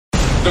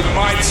the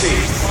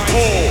mighty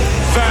Paul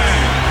van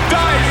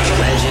Dyk.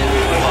 Legend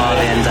Paul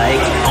van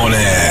Dyk. On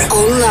air,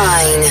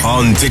 online,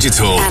 on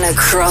digital, and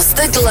across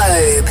the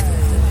globe.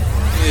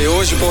 Hey,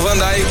 hoje Paul van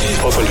Dyk.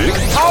 Paul van Dyk.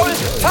 Paul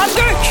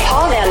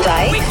van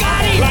Dyk. We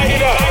got it. Light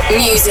it up.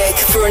 Music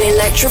for an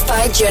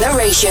electrified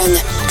generation.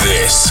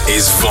 This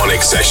is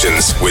VONYC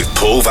Sessions with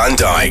Paul van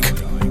Dyk.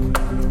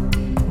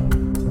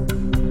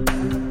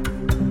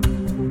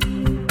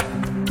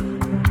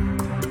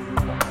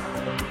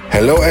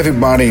 Hello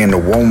everybody and a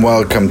warm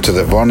welcome to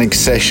the VONYC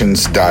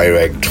Sessions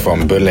direct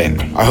from Berlin.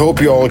 I hope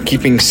you're all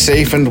keeping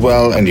safe and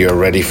well and you're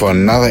ready for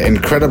another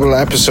incredible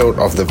episode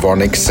of the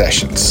VONYC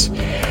Sessions.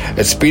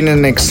 It's been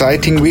an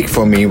exciting week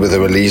for me with the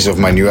release of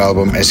my new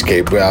album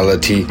Escape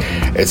Reality.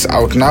 It's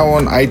out now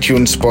on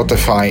iTunes,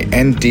 Spotify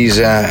and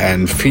Deezer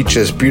and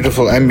features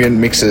beautiful ambient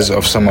mixes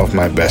of some of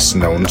my best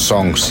known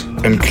songs,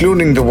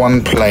 including the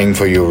one playing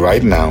for you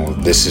right now.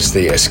 This is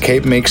the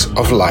Escape mix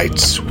of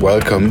Lights.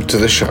 Welcome to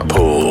the show.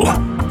 Paul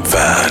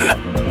van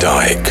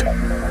Dyk.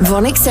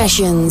 VONYC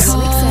Sessions.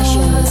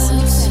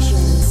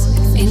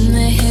 In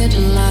the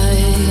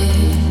headlights,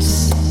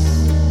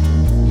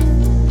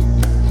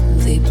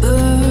 they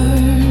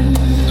burn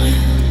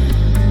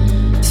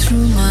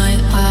through my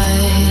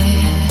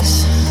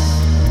eyes.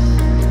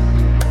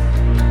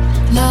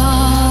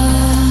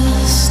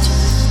 Lost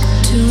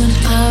to an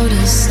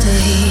outer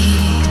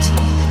state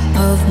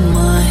of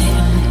mind.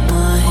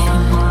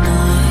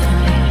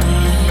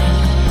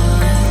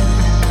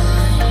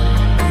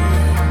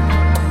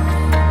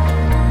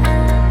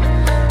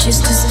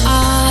 Just as I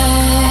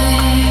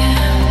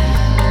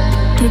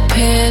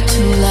prepare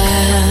to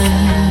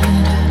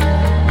land,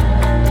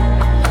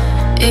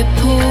 it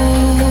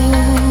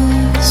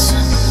pulls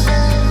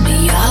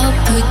me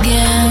up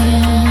again.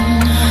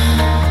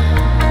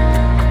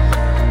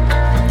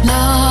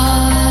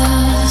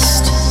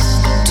 Lost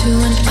to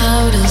an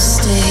outer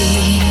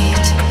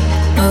state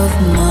of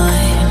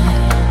mind,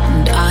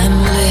 and I'm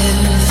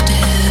lifted.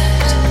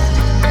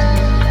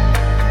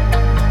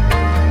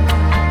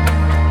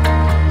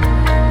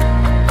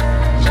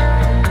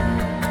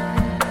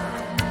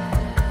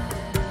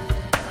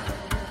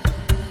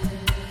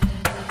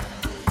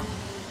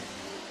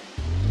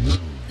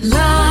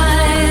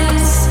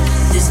 Lies,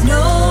 there's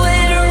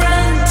nowhere to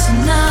run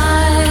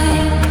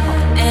tonight,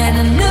 and I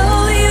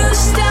know you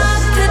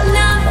stopped at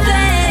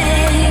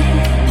nothing.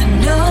 I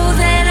know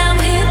that I'm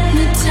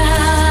hypnotized.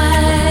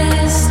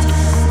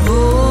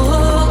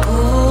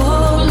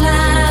 Oh,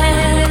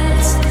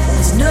 lies,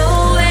 there's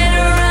nowhere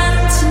to run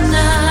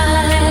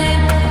tonight,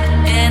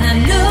 and I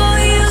know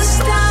you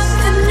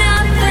stopped at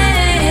nothing.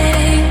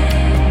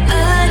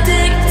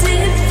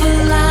 Addicted for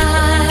life.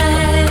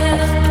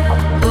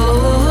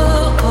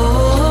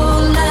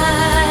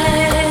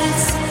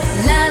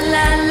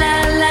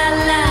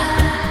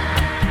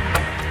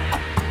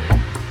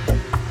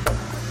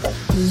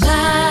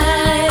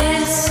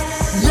 Lies,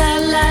 la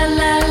la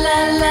la la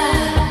la.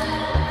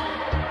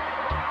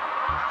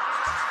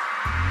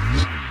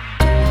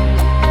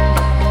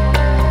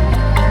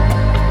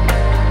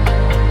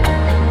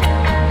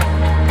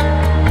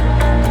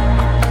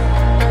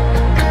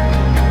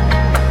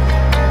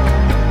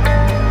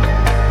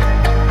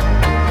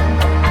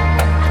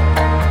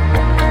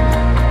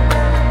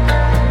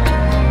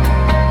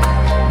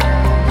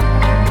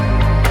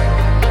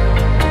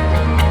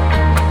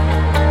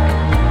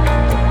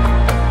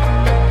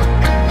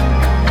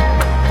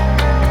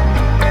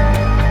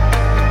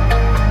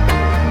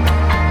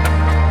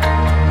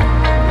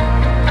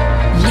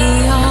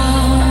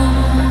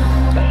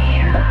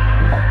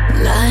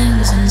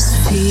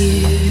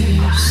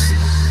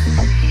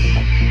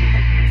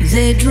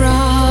 They draw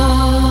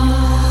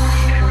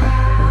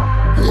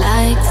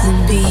like the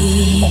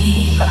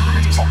beat.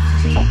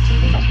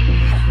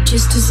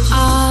 Just as I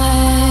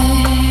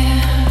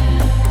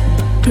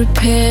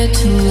prepare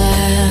to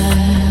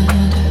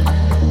land,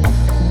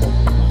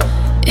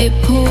 it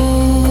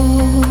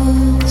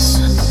pulls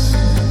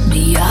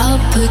me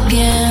up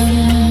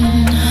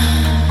again.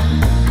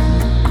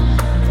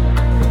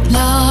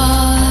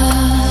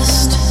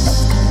 Lost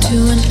to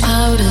an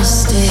outer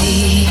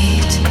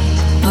state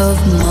of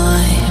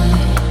mind,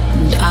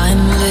 and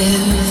I'm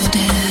lifted.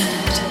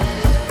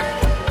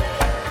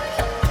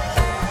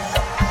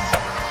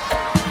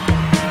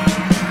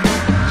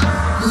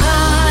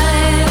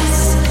 Lies,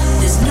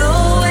 there's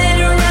nowhere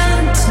to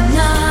run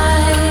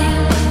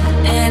tonight,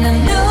 and I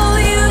know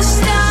you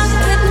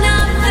stopped at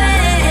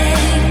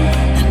nothing.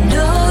 I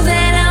know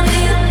that I'm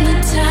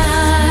hypnotized.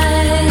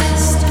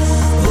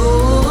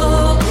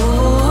 Oh,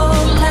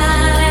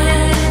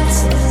 lies,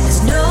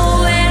 there's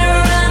nowhere to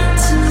run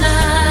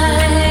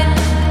tonight,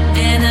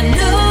 and I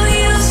know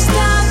you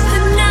stopped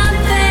at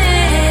nothing.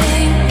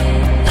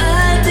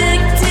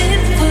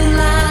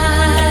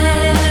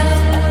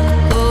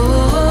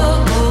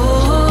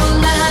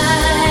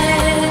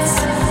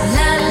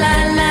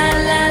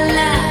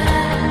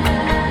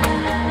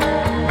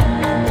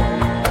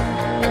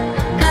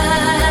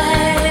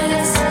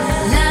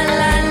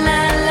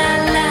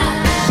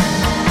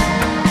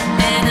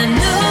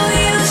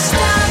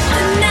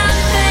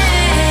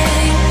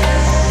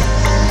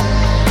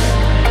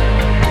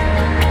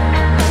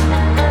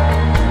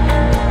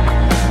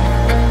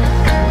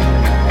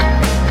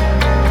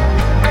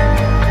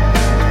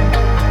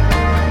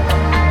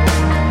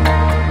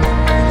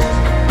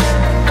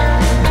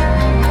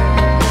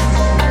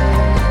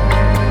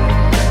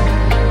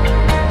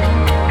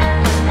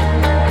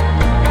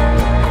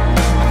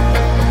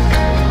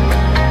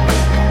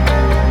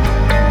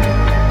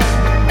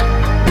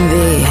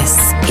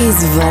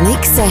 is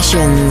VONYC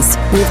Sessions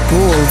with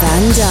Paul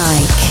van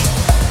Dyk.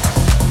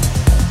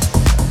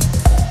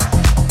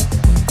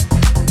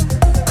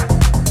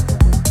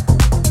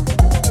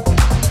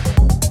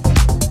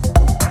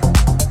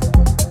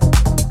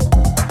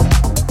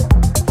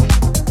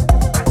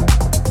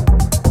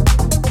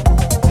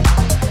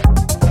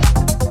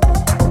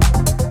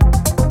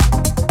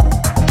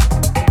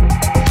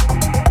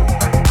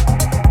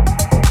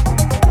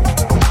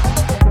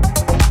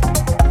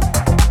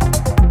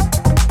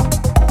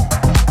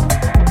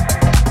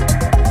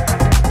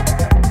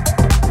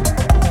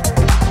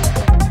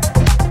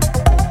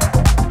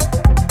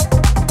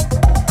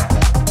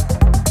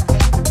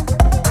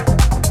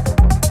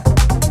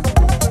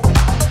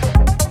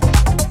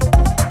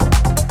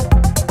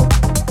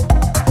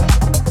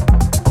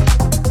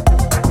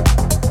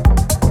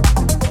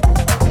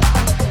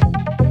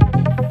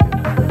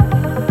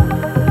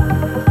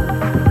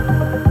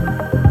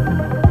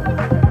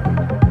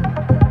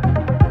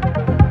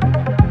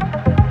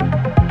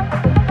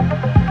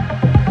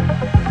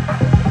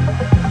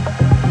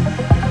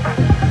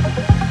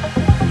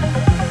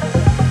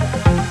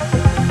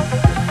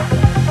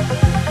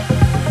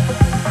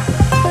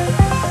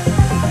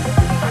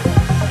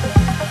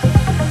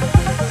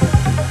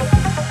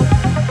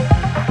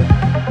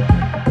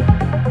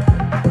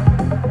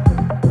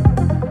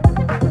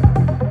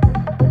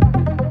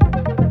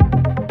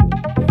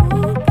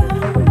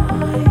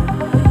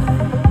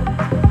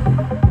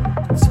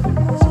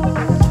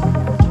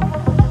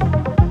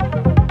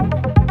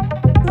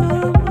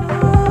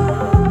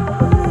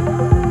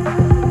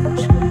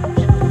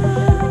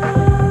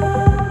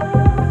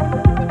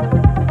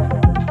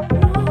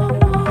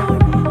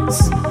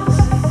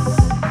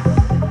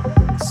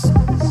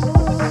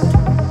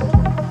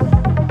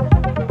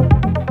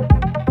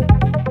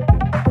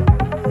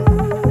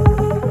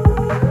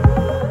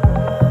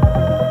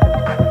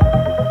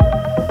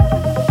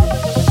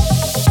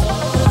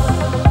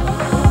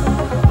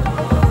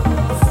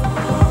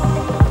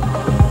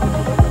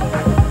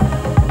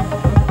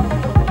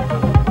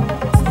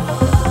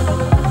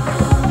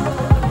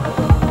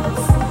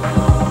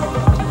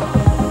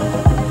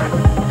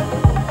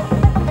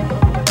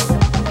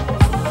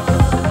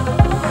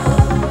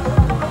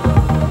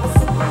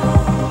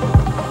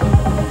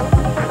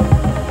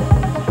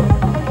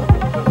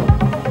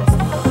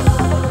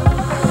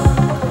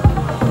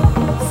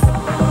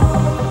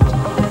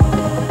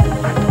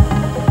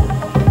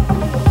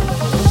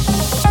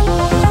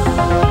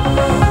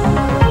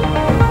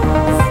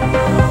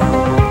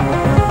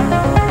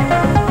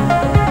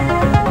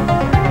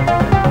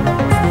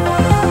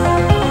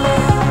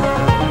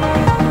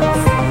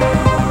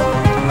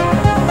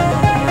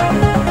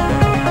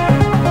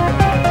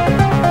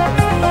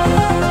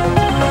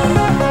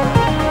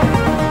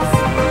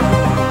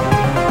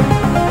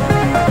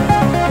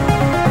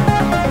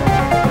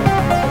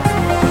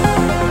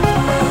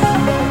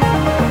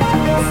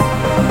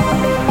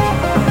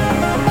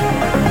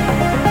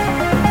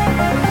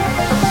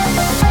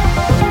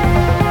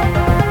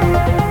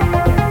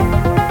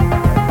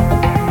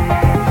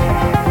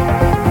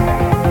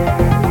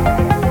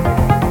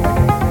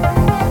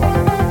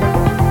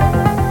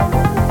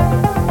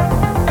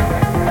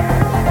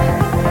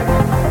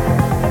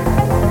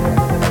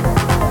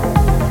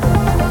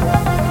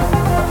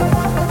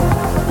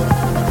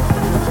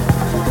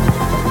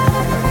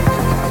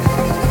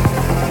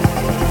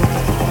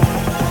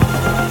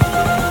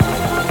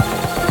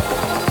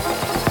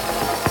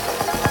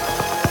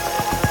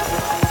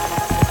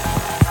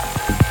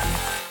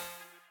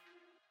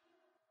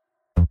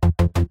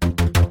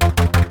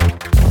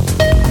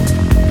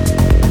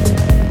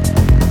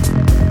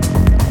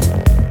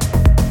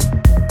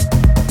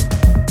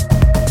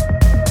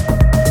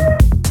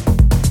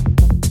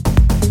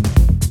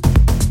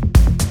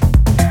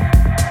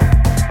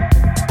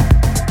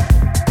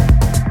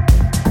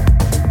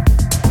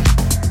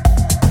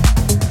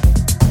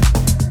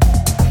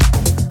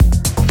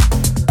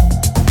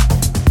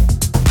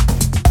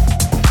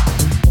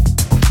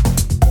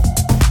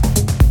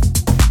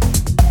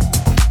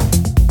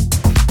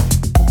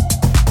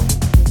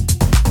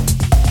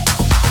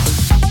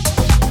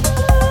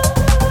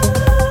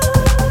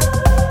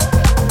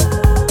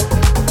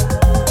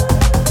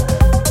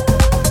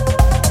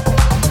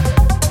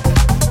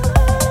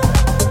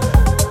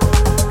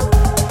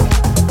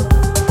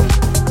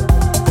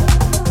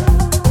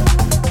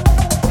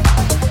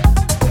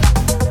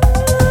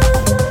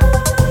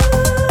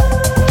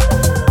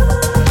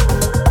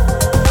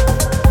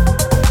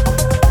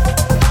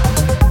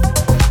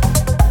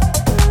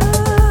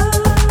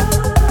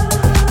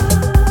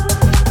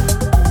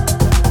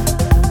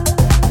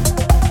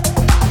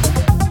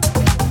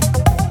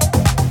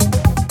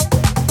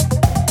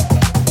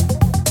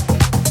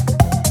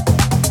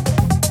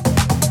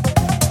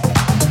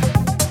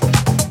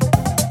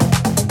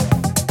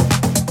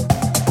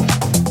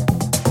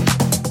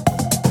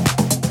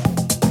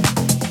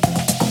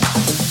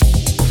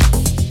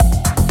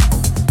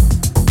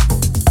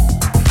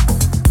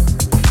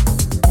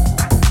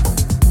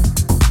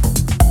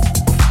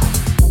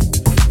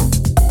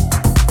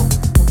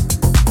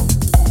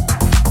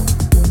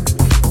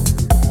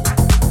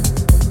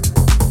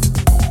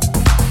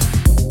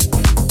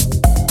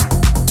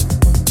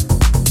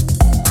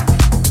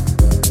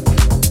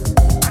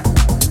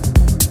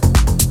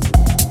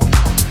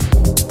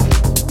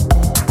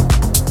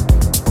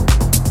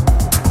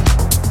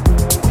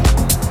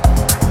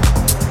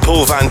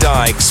 Paul van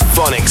Dyk's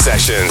Vonyc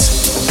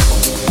Sessions.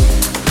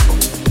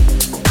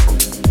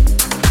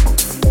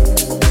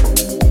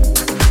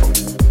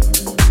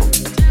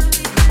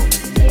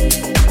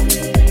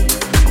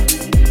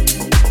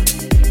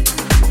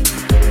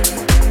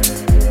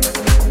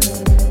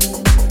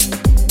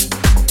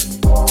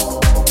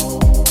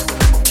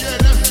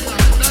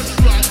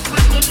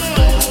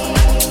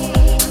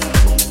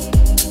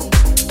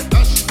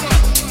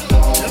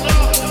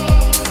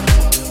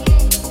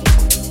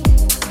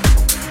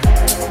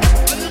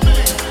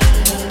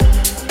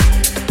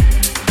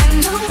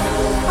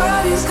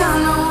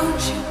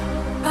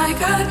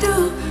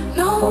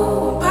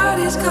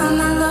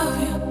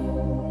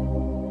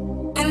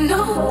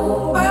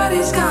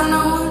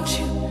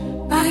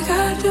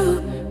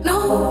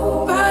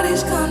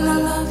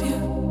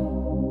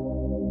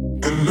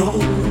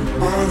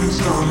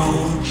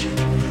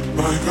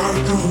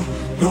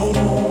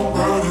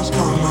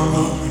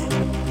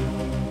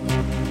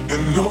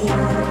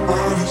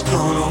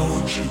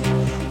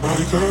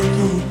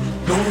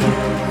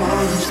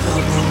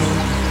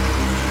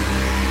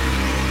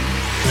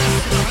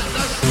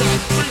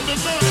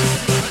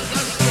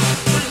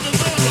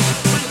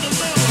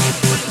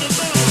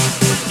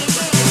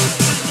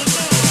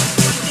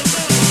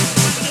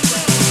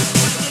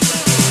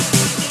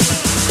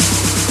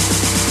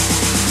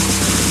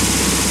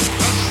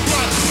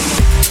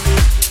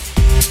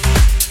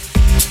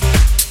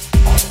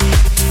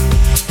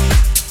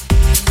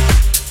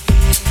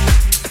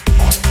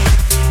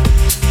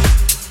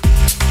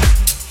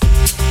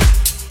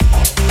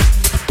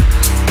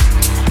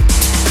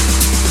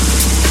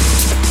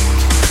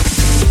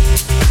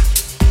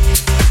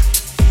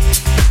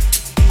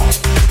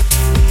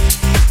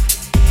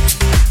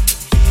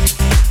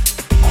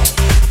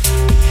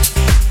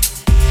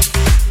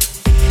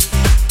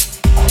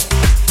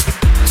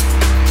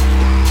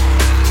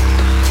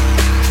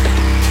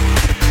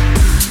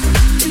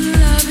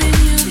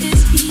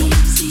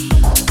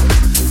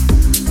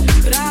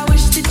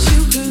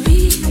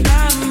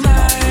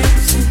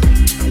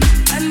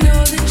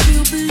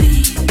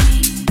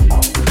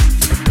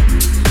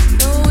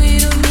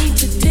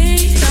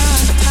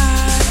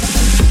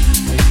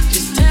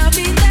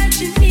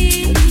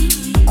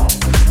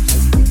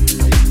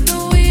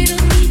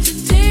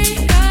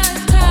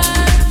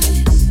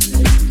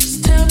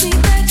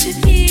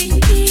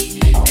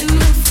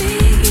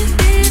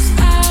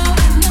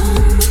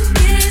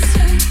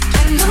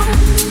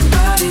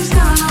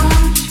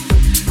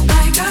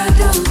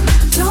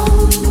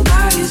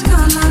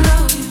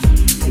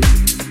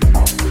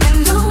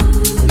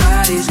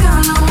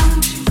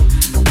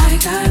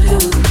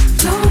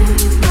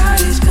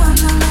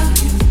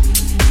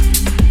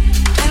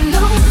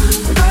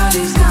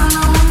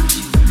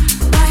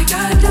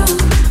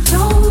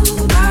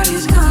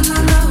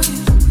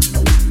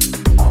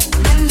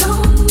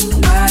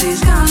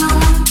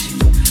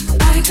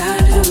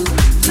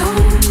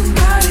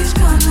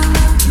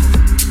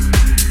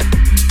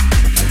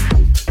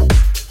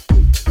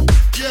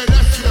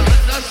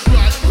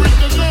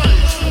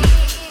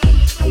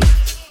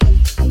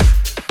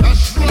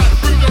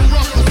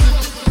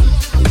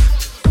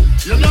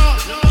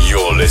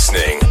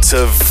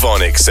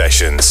 Vonyc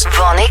Sessions.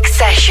 Vonyc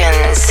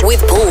Sessions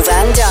with Paul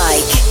van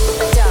Dyk.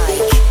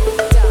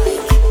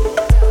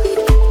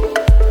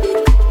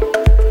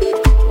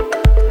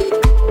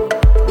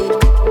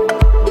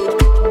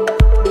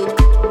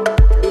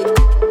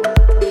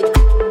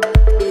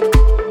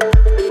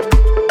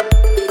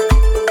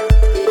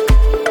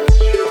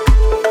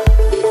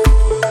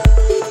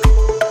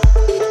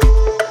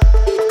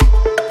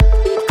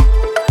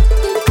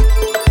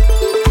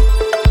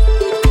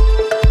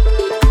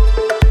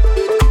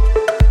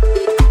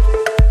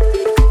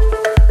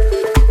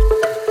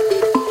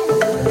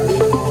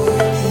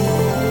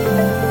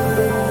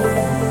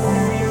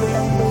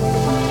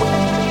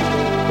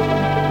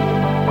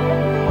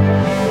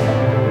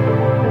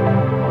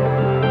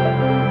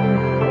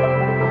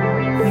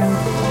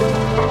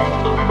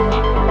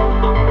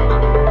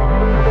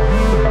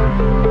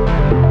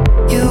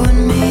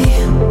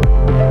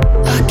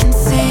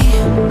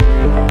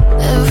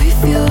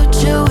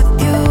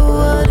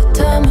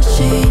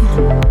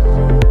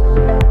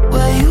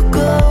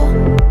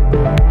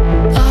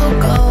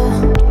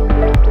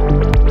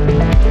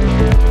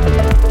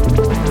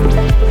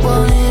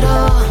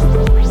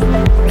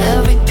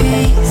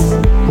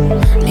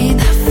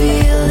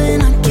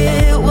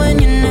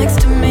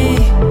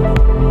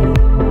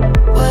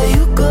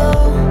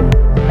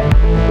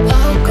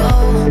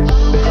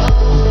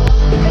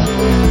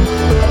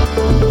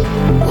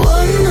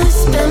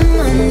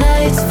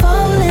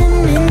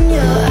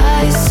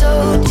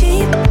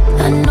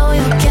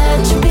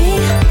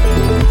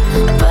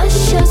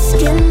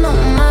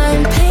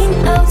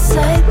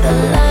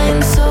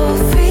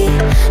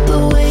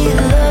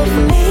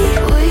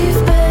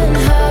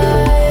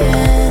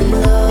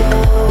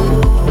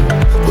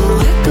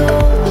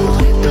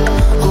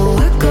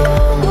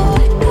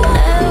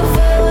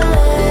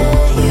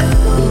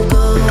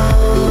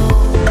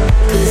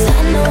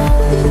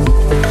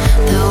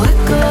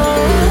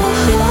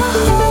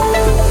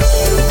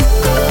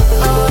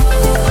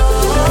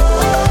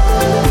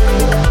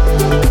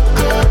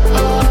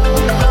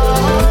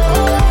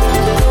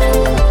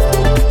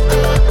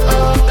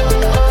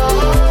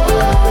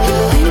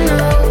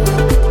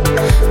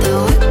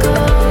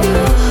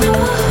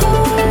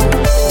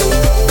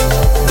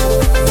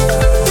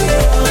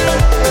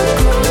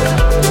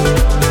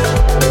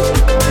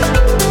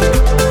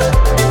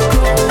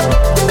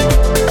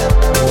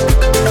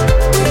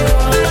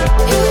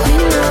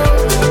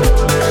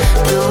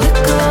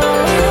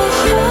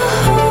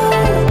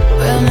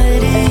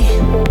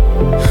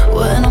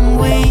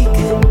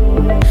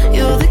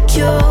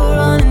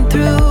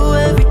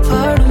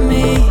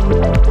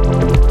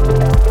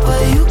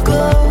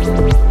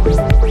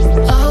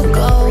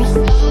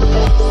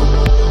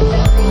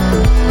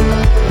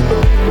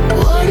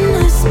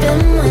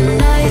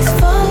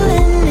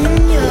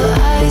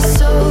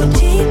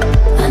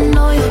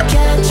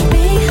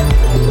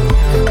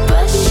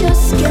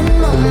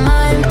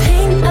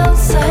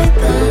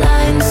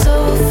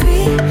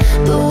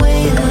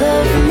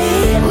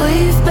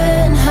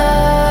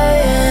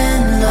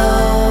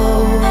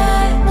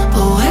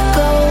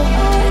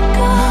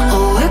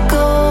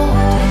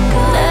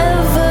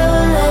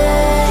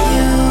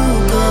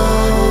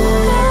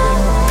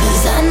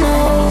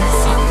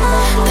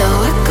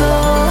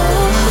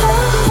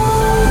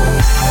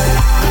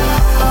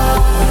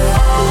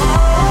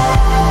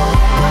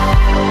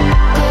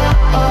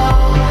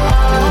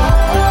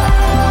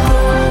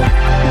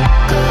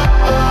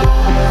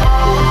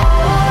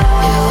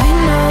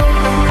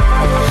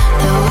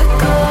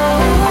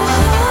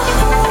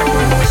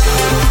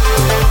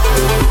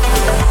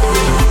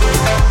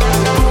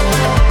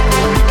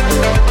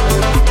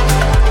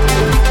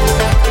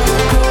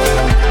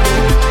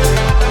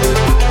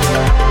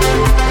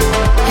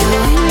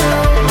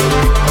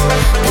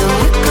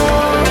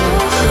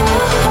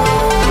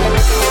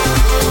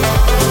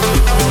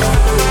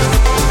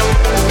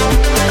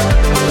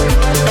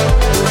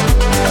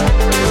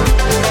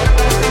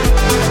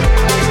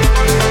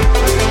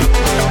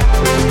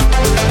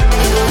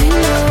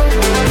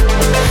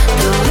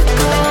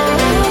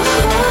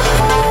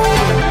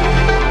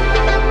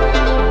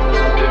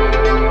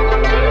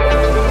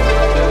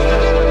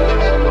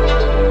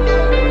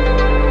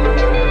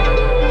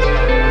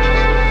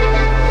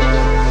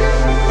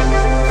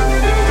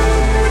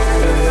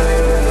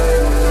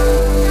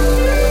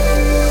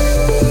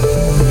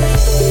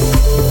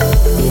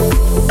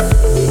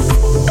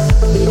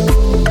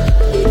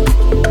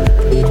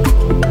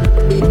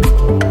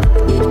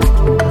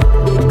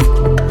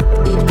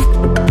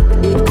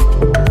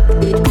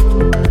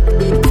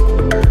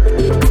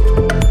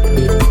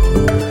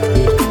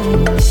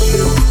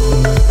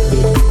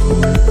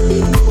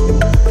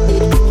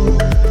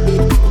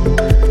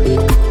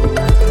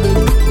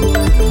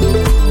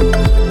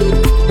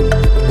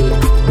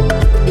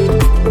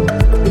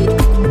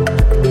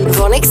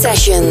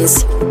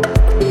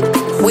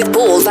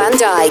 van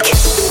Dijk.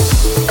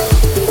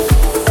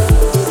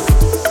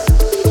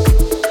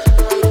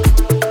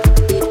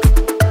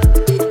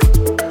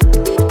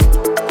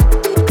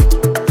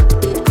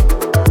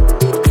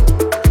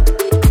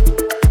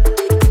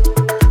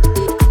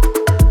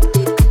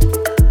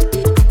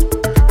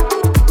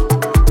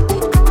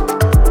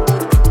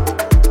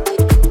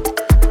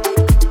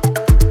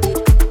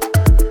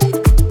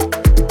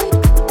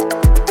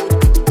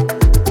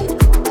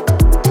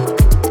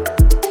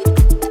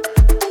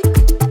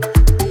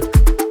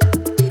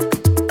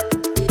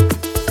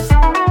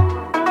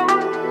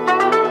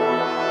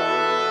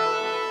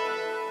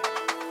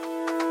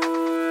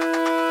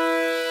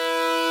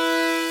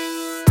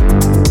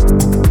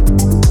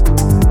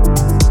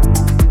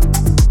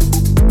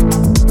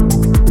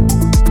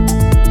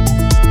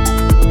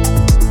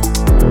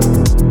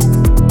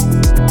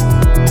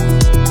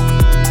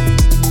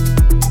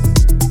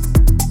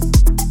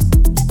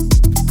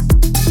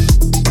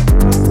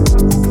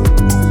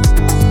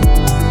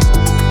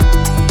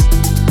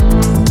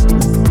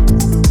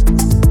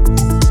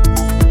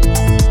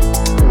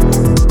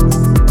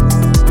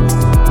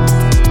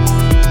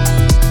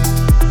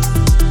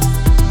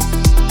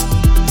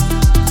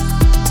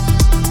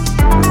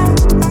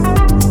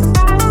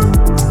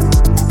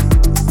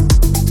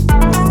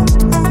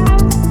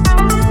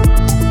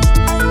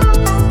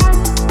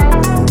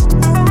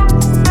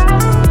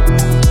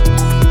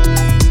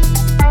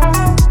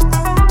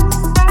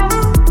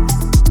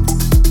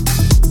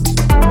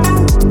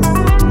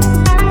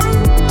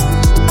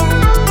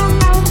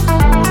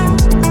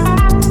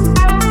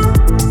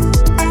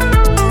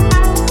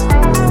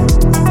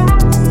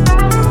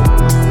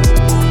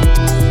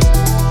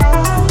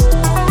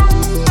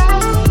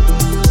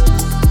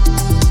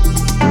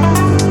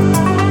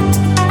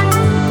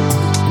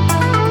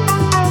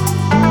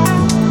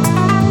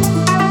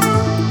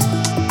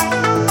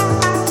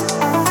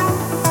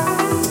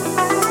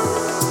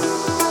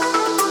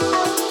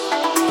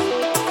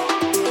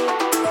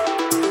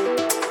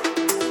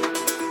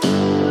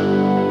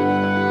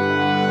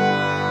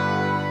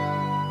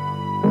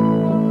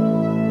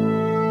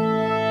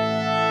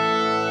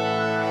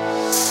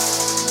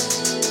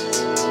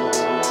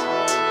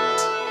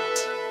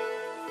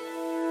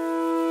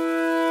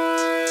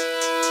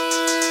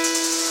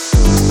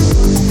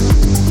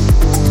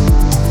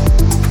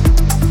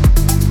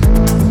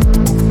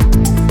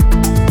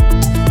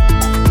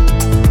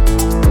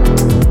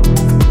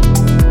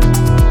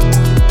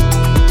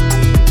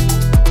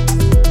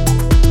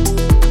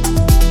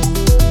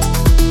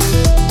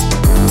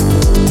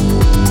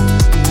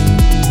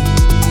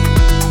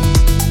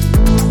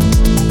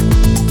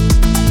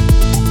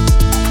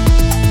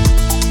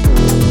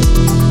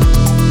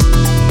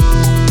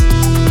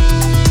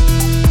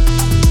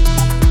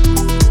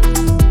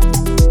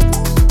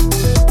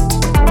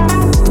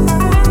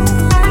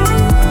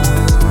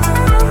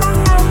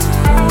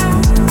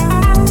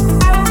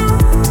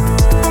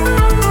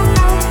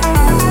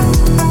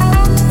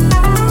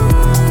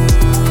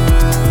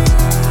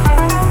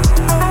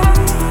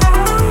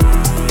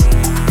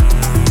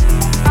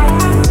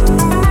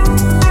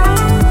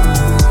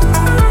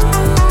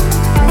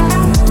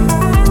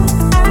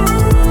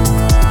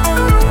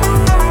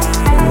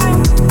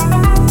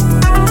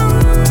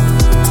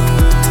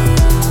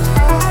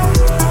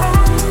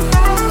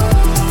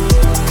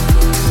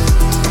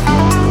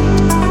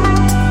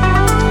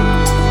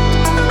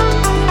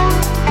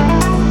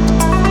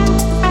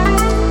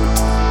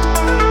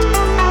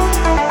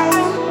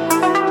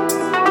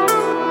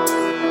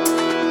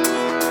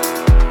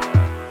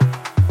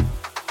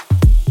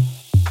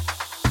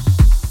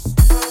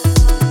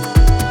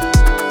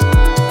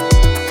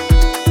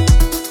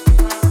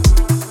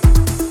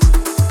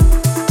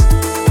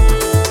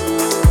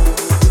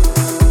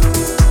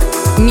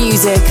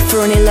 Music for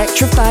an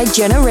electrified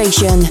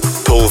generation.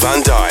 Paul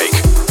van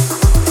Dyk.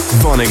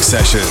 VONYC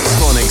Sessions.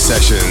 VONYC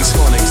Sessions.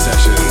 VONYC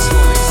Sessions.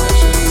 VONYC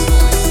Sessions.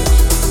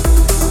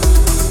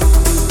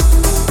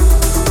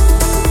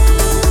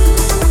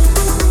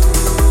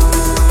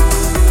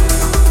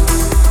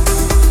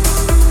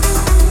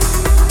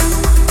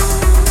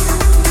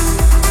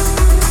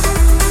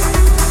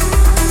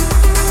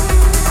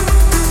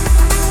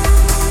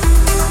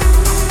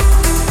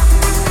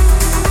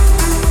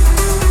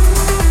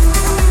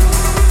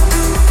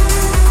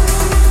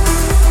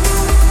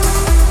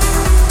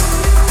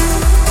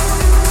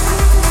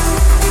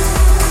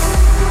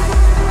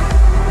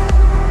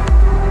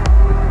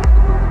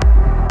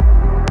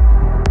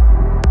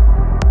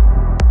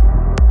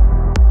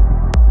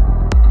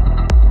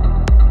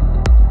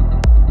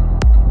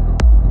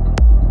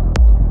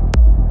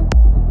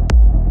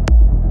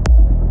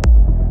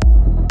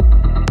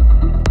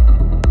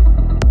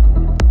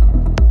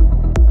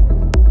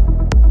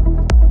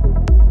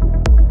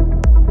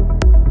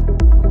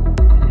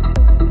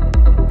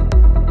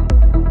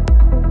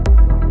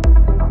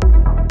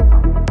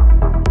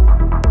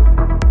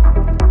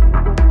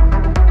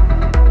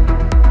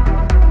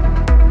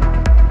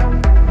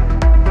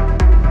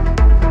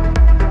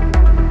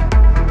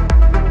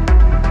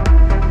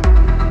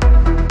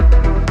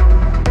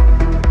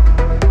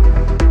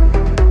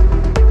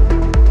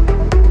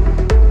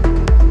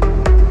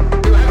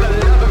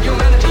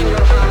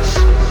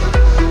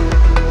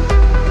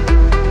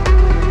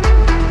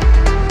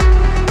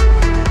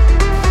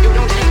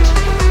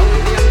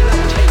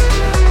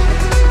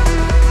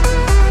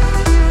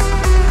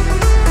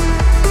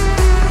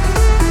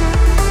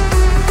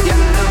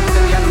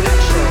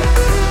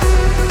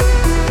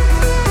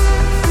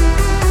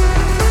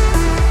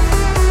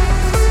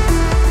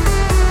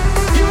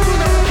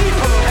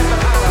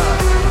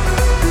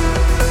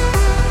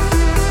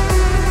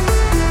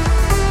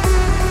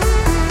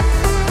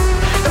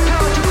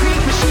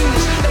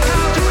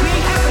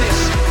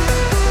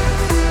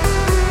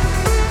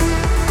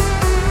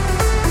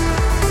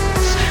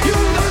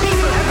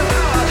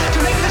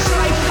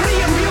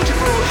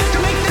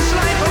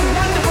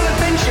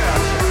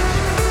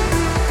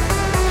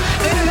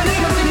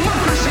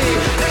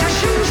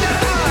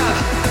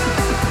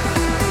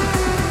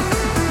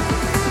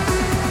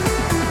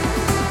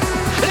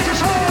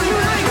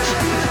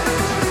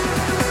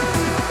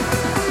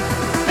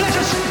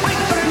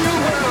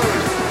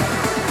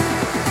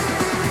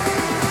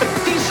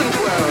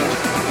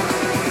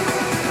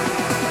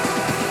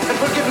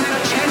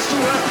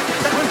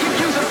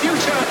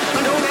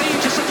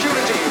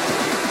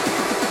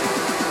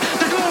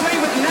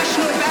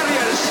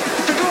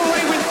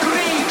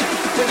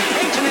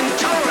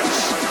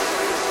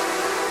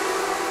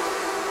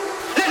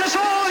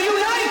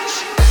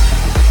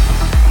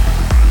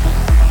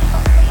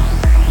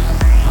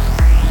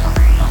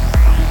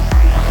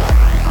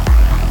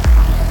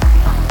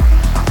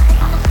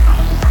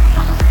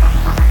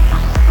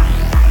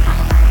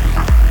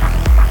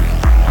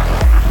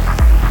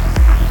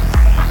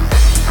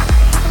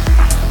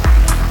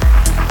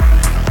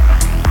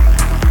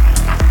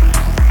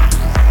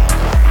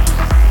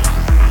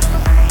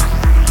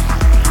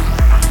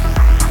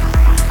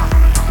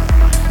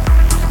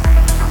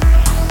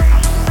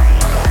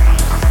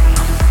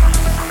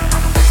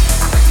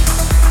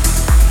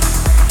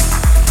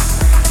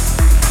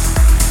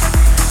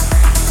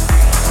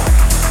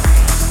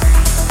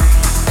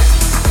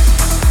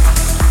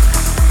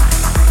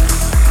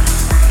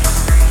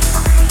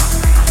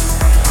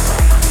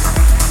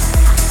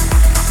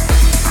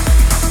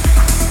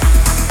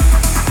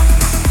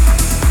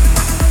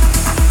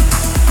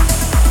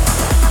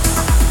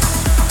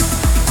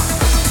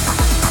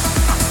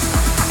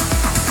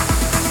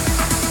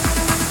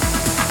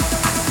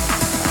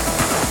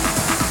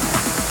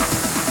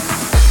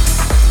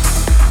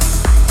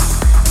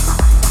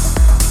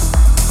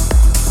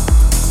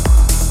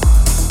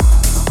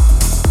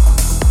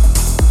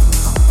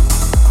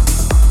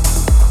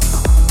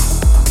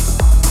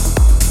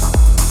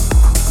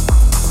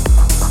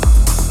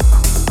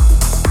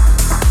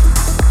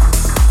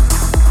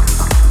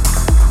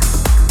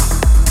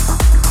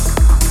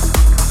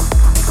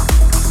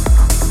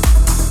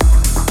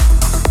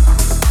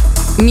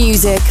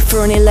 Music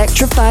for an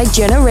electrified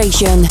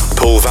generation.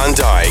 Paul van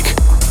Dyk.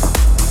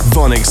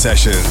 VONYC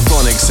Sessions.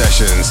 VONYC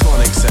Sessions.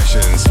 VONYC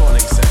Sessions.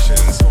 VONYC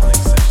Sessions. VONYC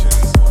Sessions.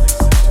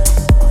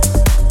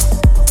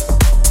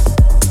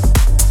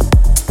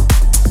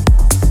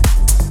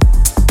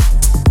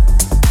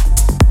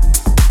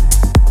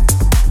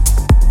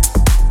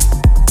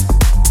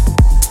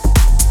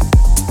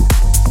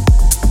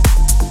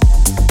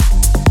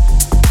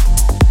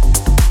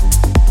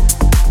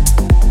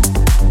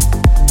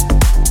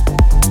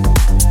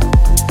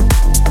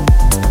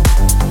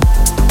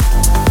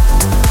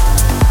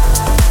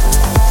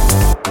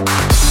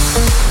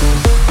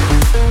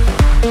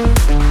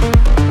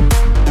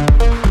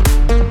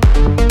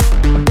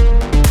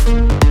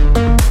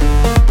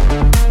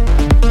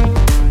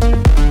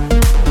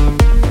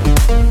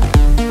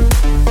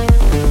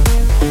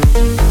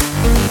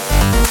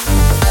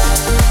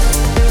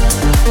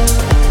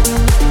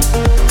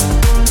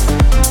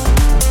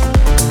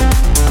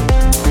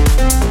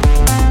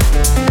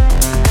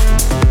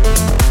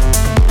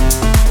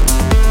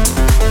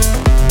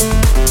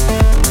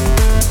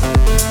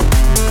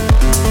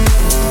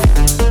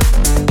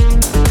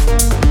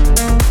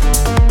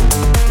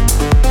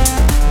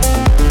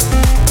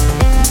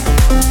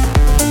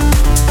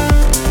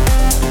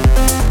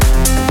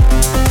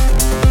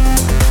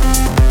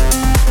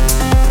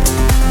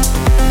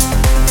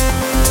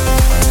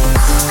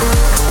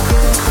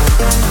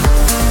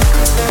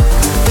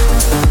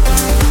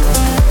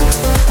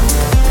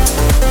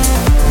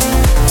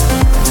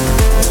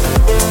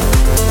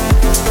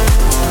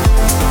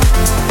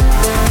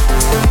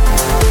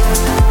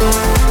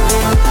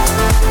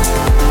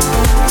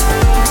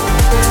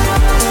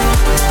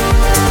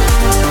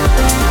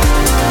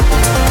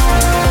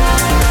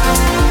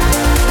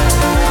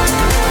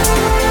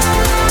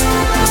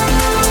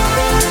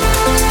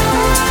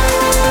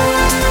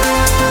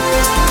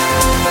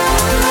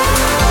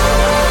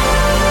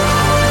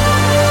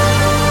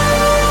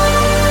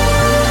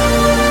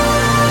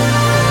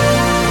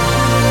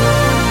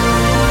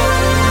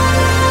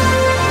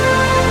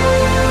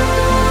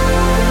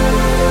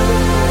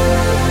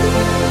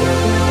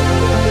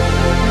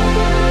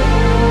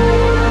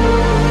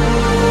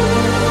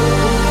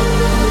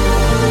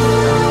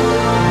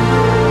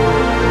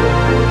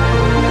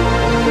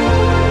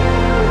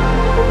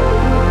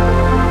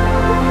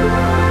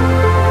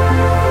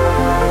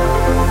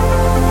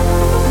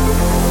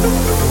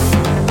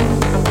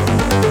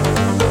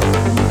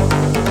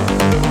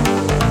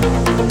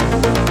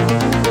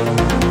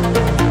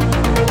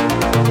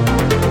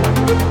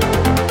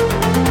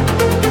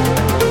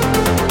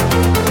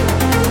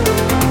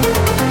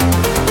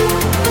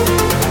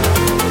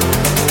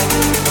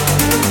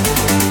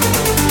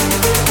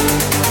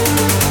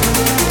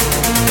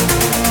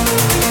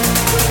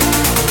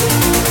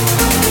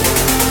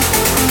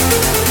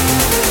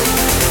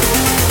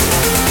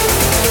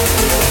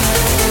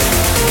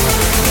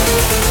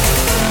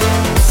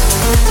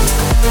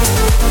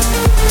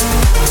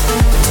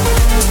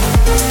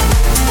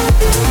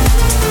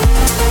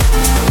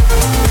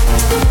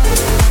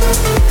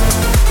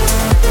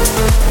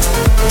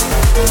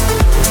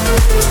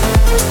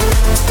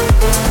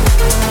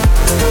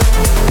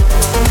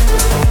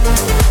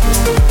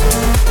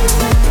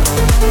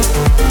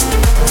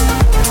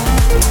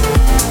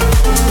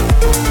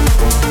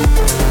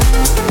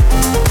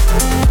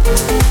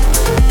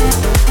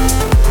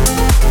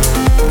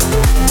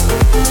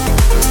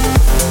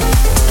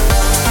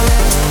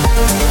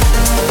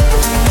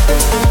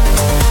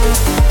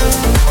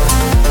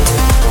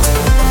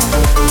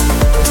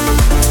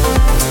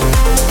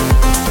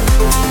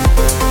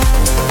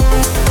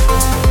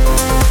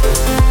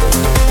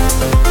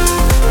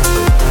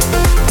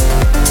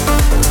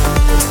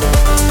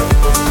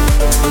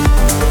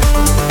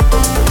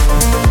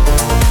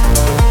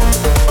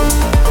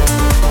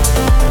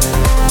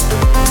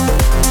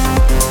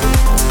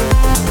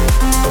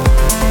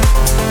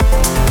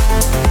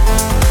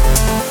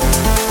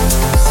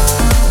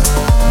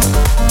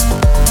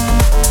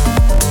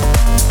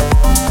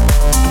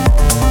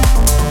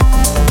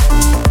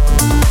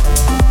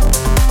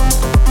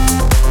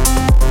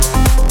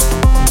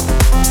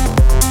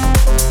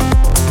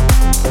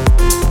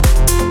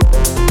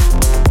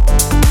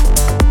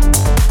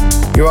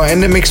 You are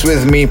in the mix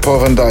with me, Paul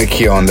van Dyk,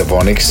 here on the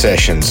VONYC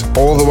Sessions.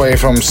 All the way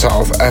from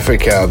South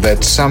Africa,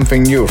 that's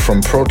something new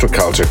from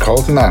Protoculture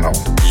called Nano.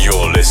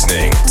 You're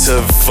listening to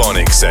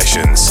VONYC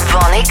Sessions.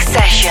 VONYC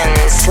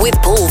Sessions with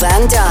Paul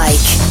van Dyk.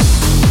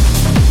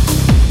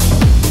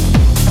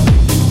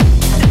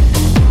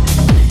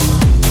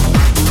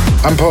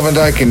 I'm Paul van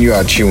Dyk and you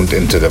are tuned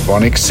into the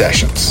VONYC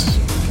Sessions.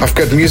 I've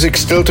got music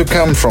still to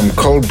come from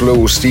Cold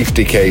Blue, Steve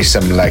Decay,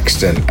 Sam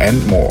Laxton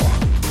and more.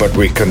 But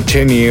we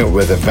continue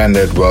with a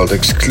Vandit World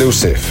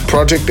exclusive.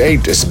 Project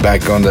 8 is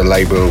back on the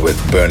label with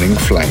Burning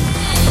Flame.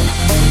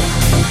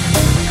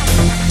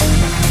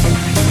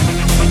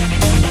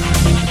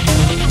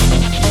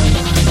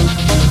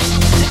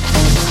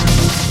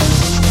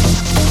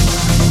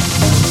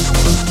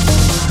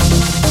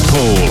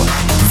 Paul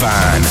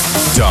van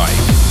Dyk.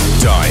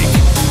 Dyk.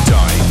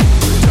 Dyk.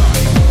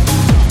 Dyk.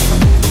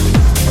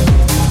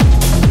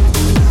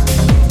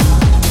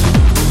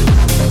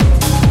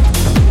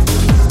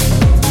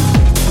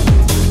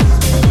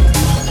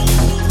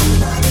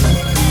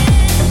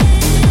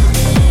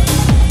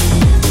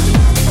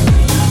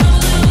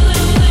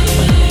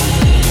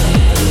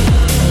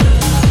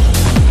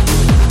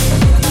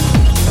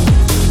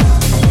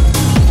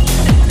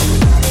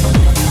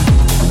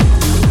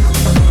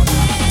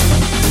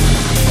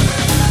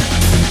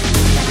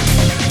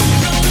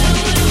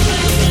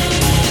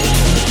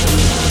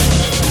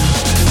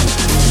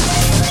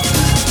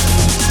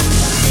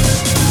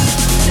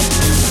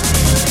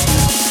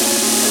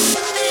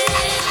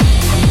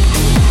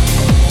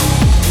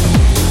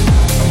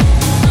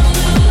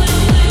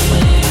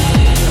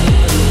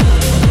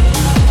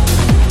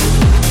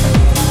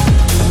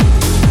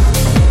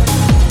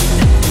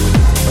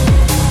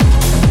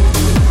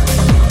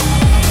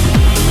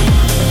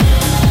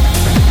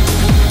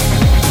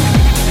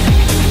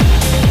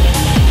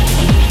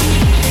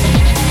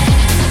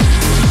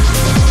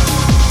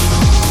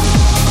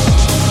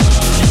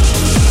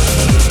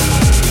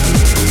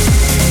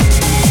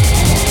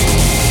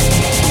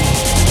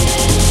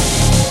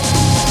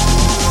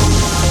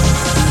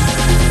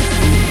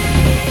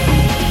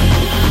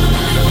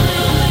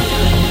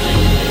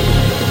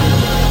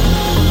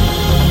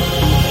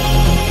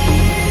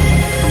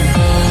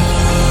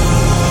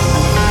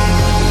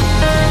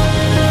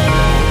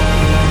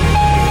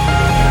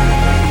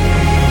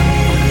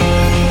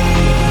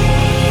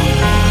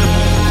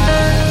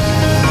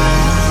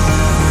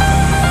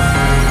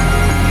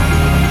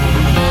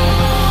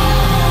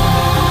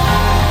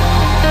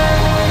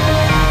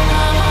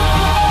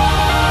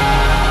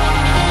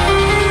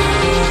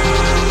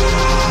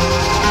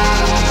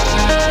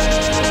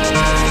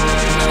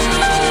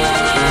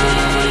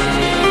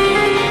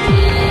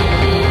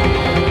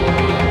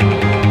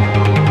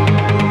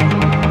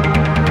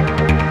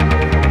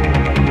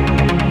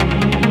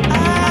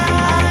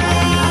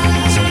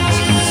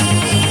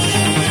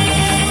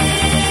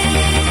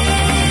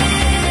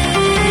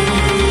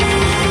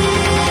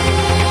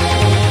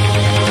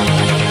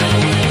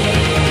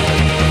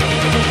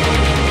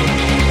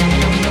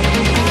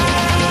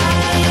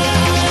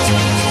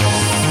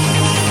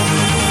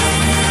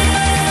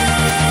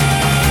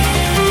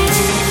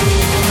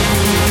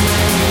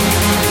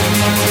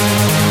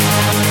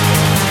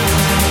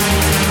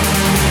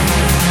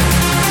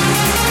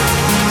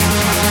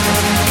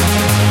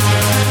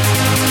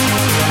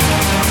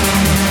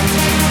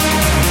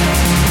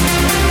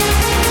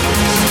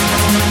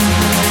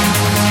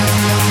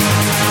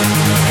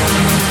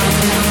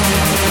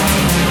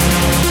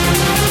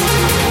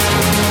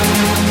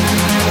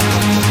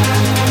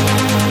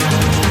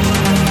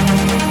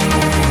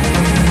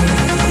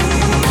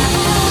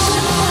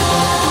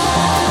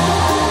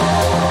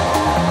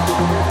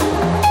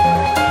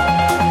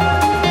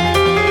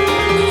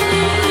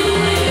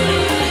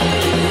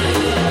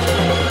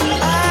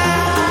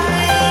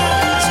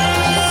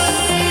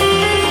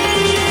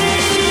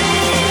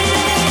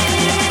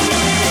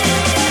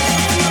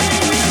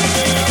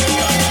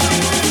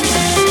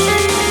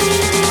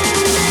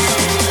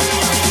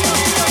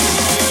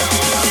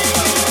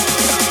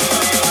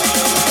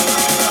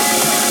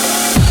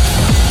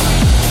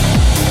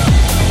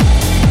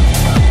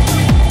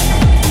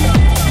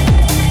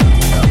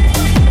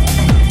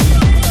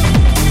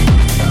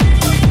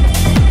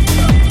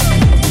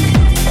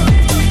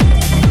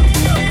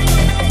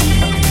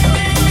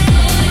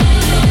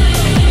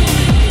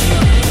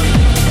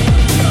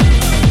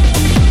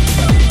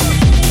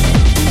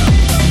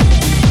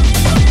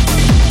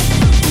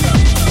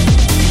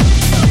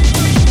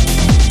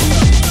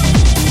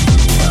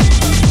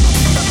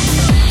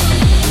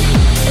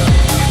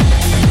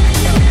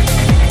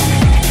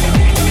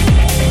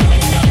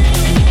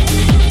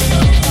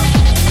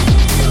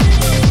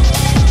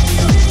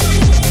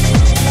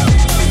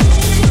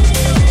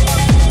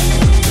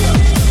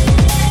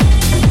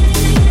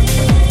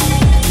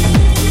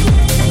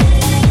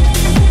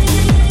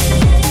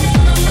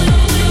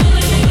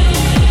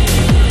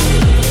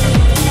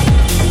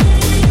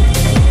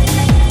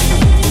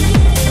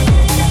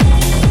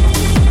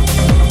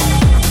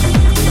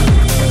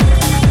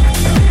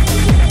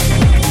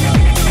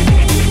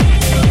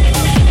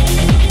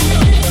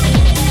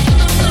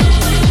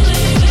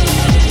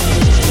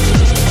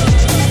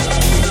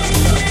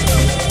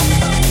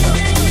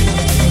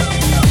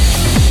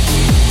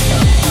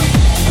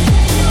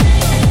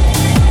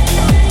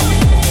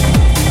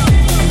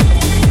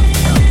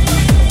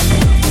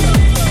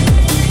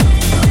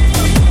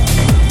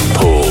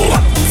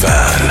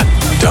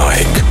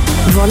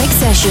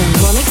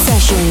 Sessions. VONYC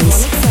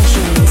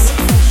Sessions.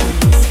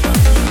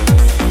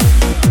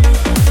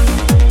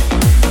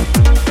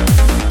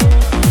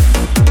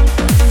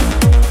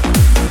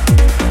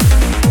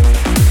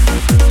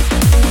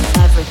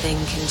 Everything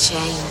can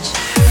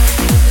change.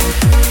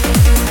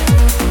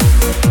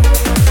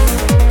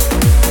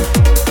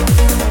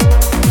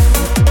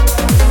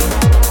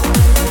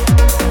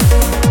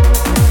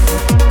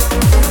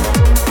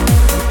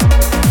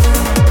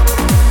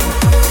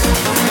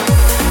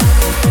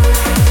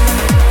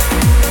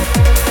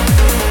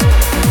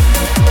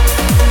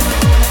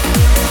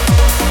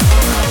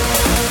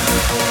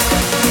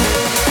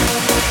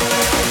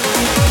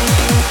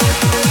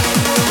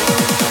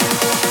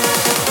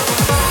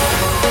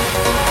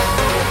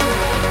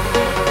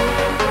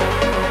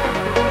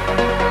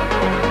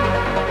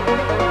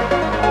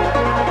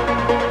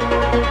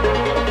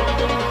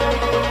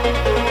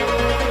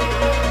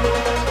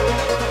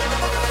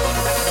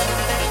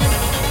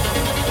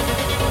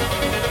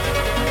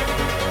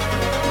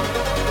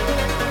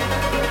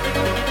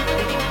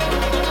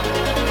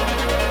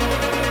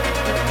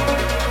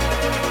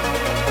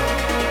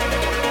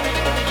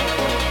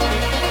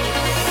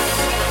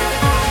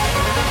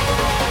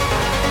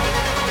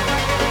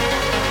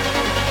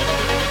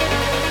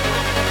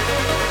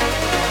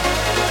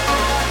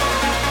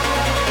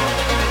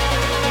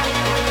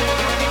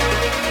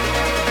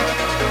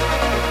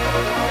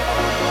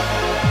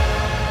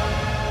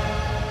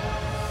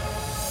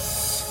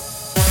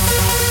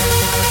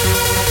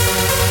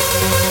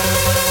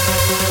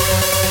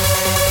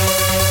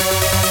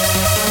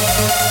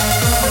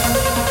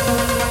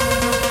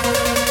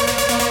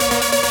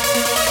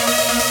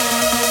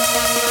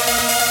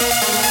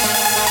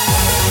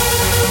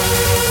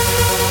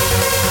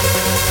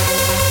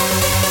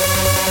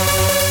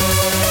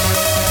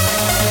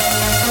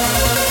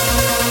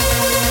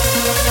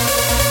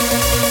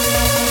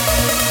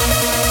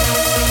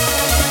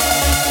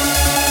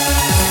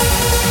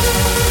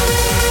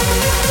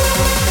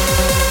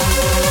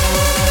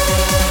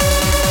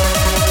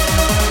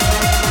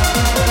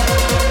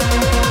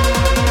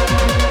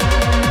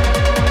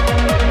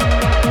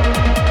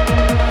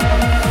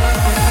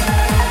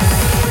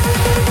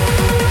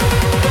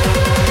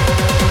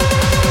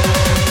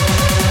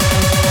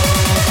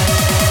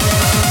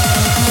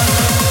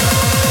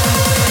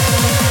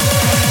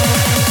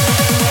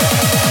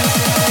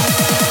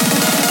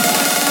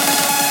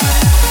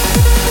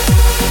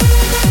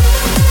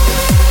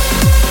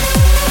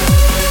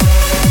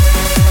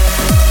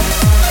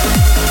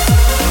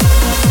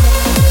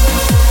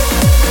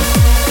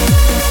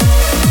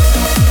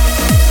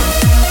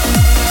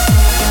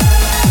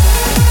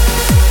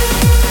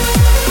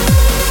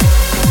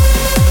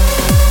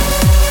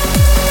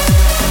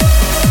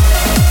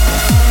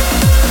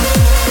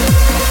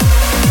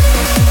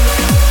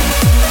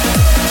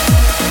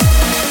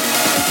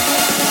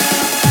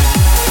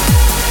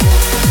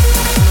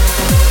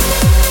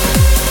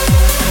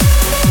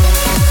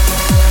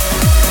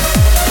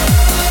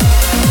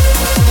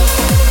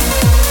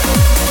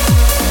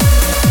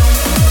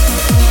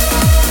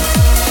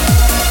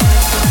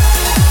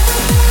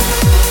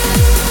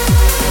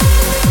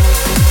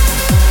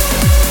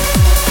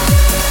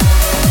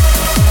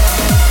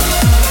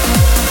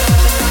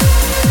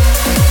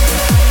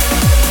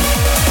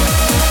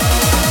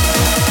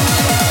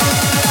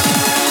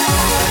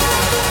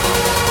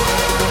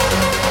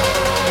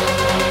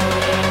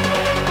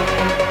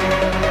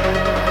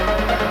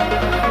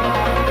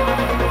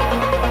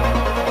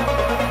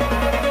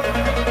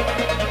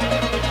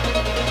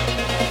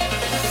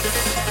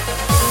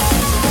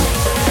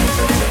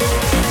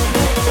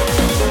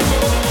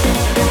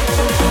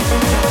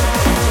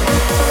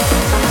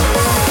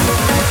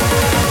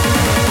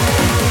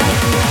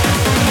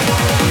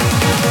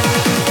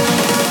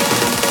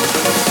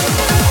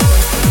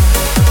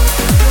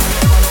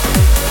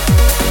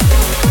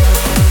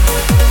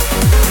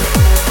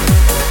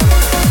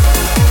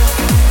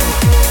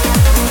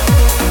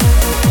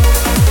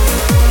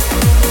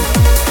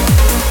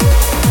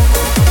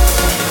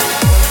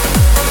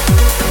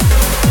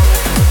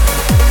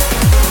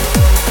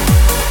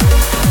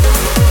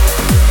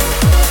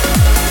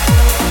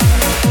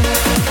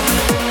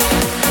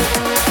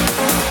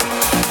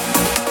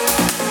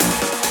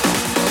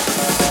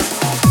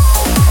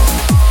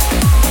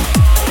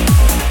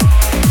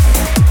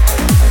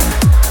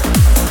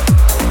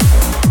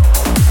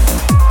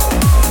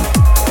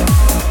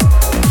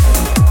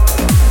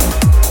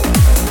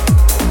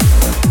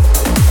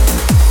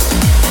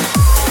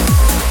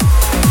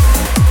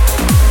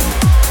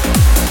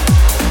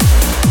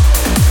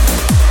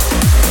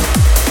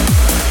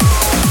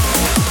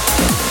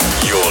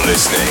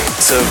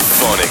 to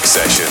VONYC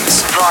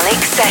Sessions.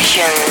 VONYC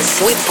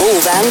Sessions with Paul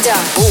van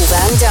Dyk. Paul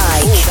van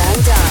Dyk. Paul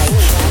van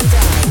Dyk.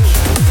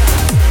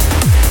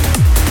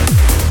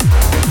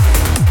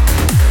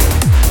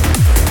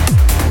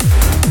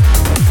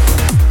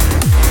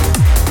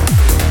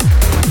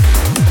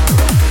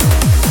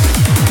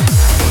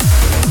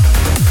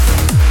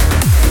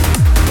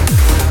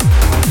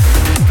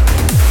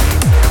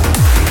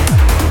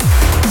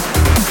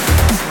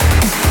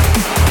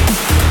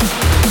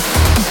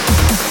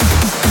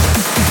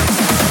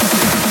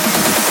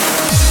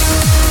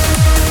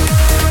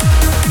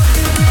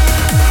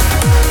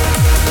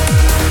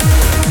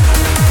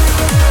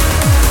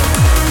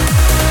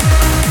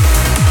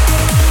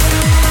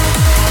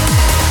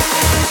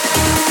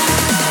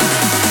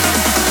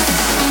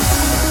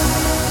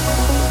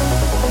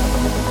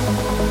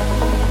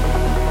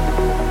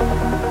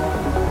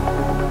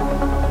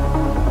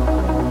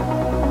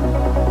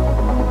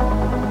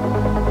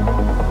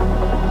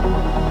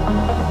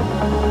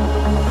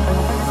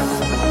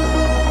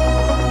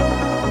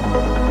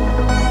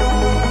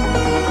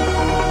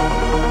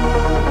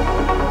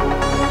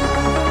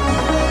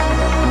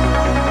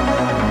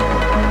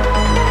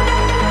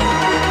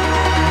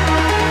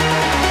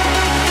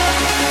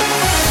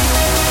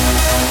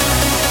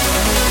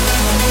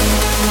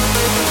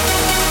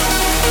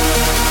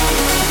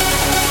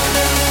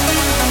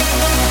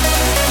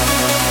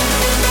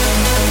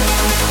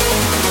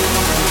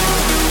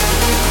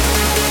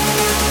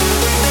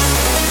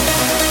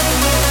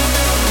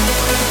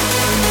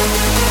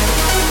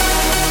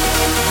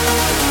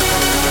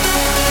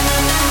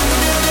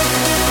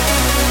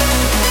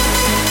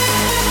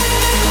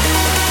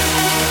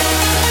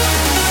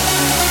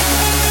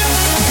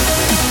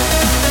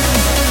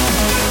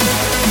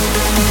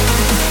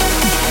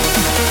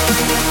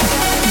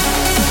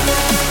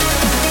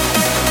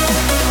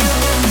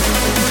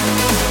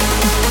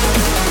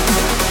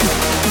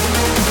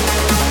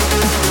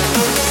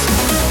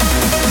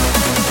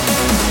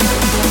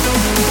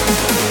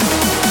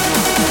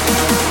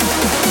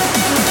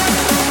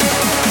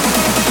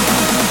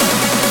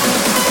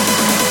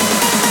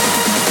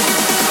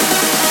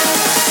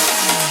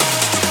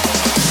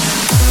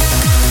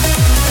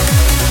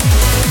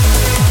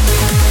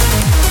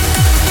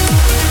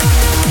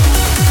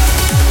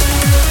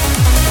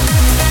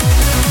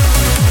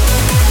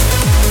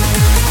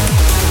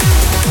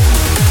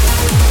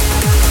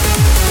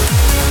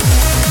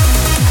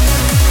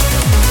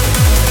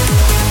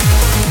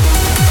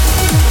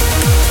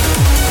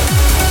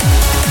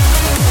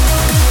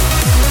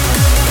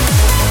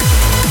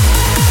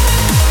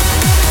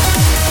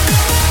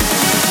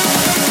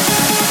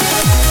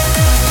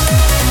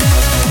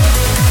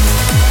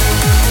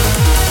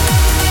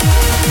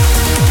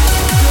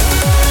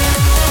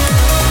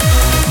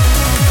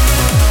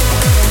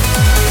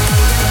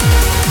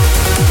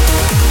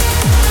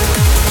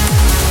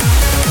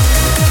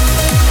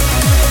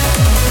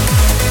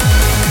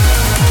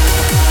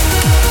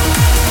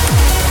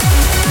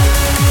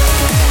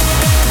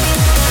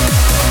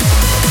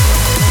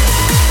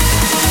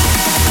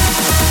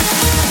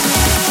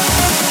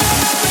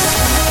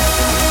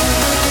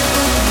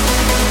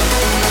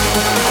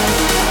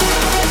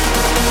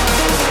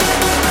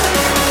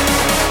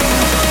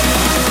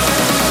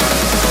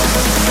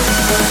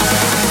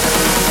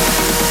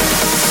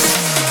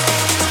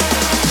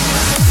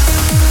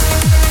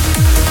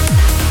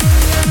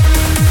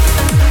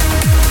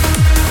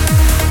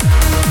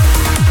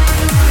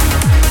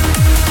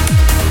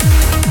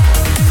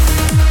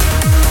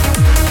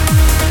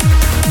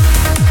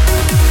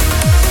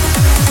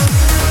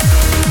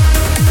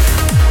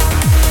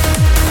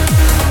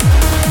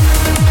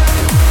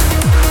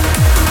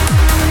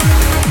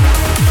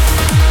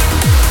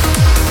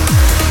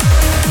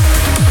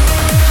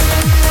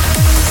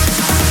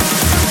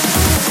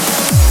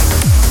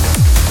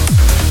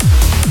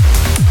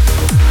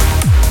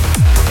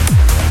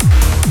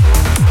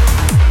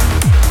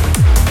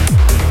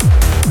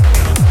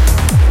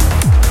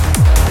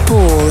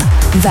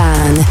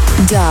 Van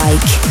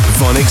Dyke.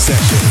 VONYC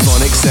Sessions.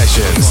 VONYC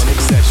Sessions.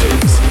 VONYC Sessions.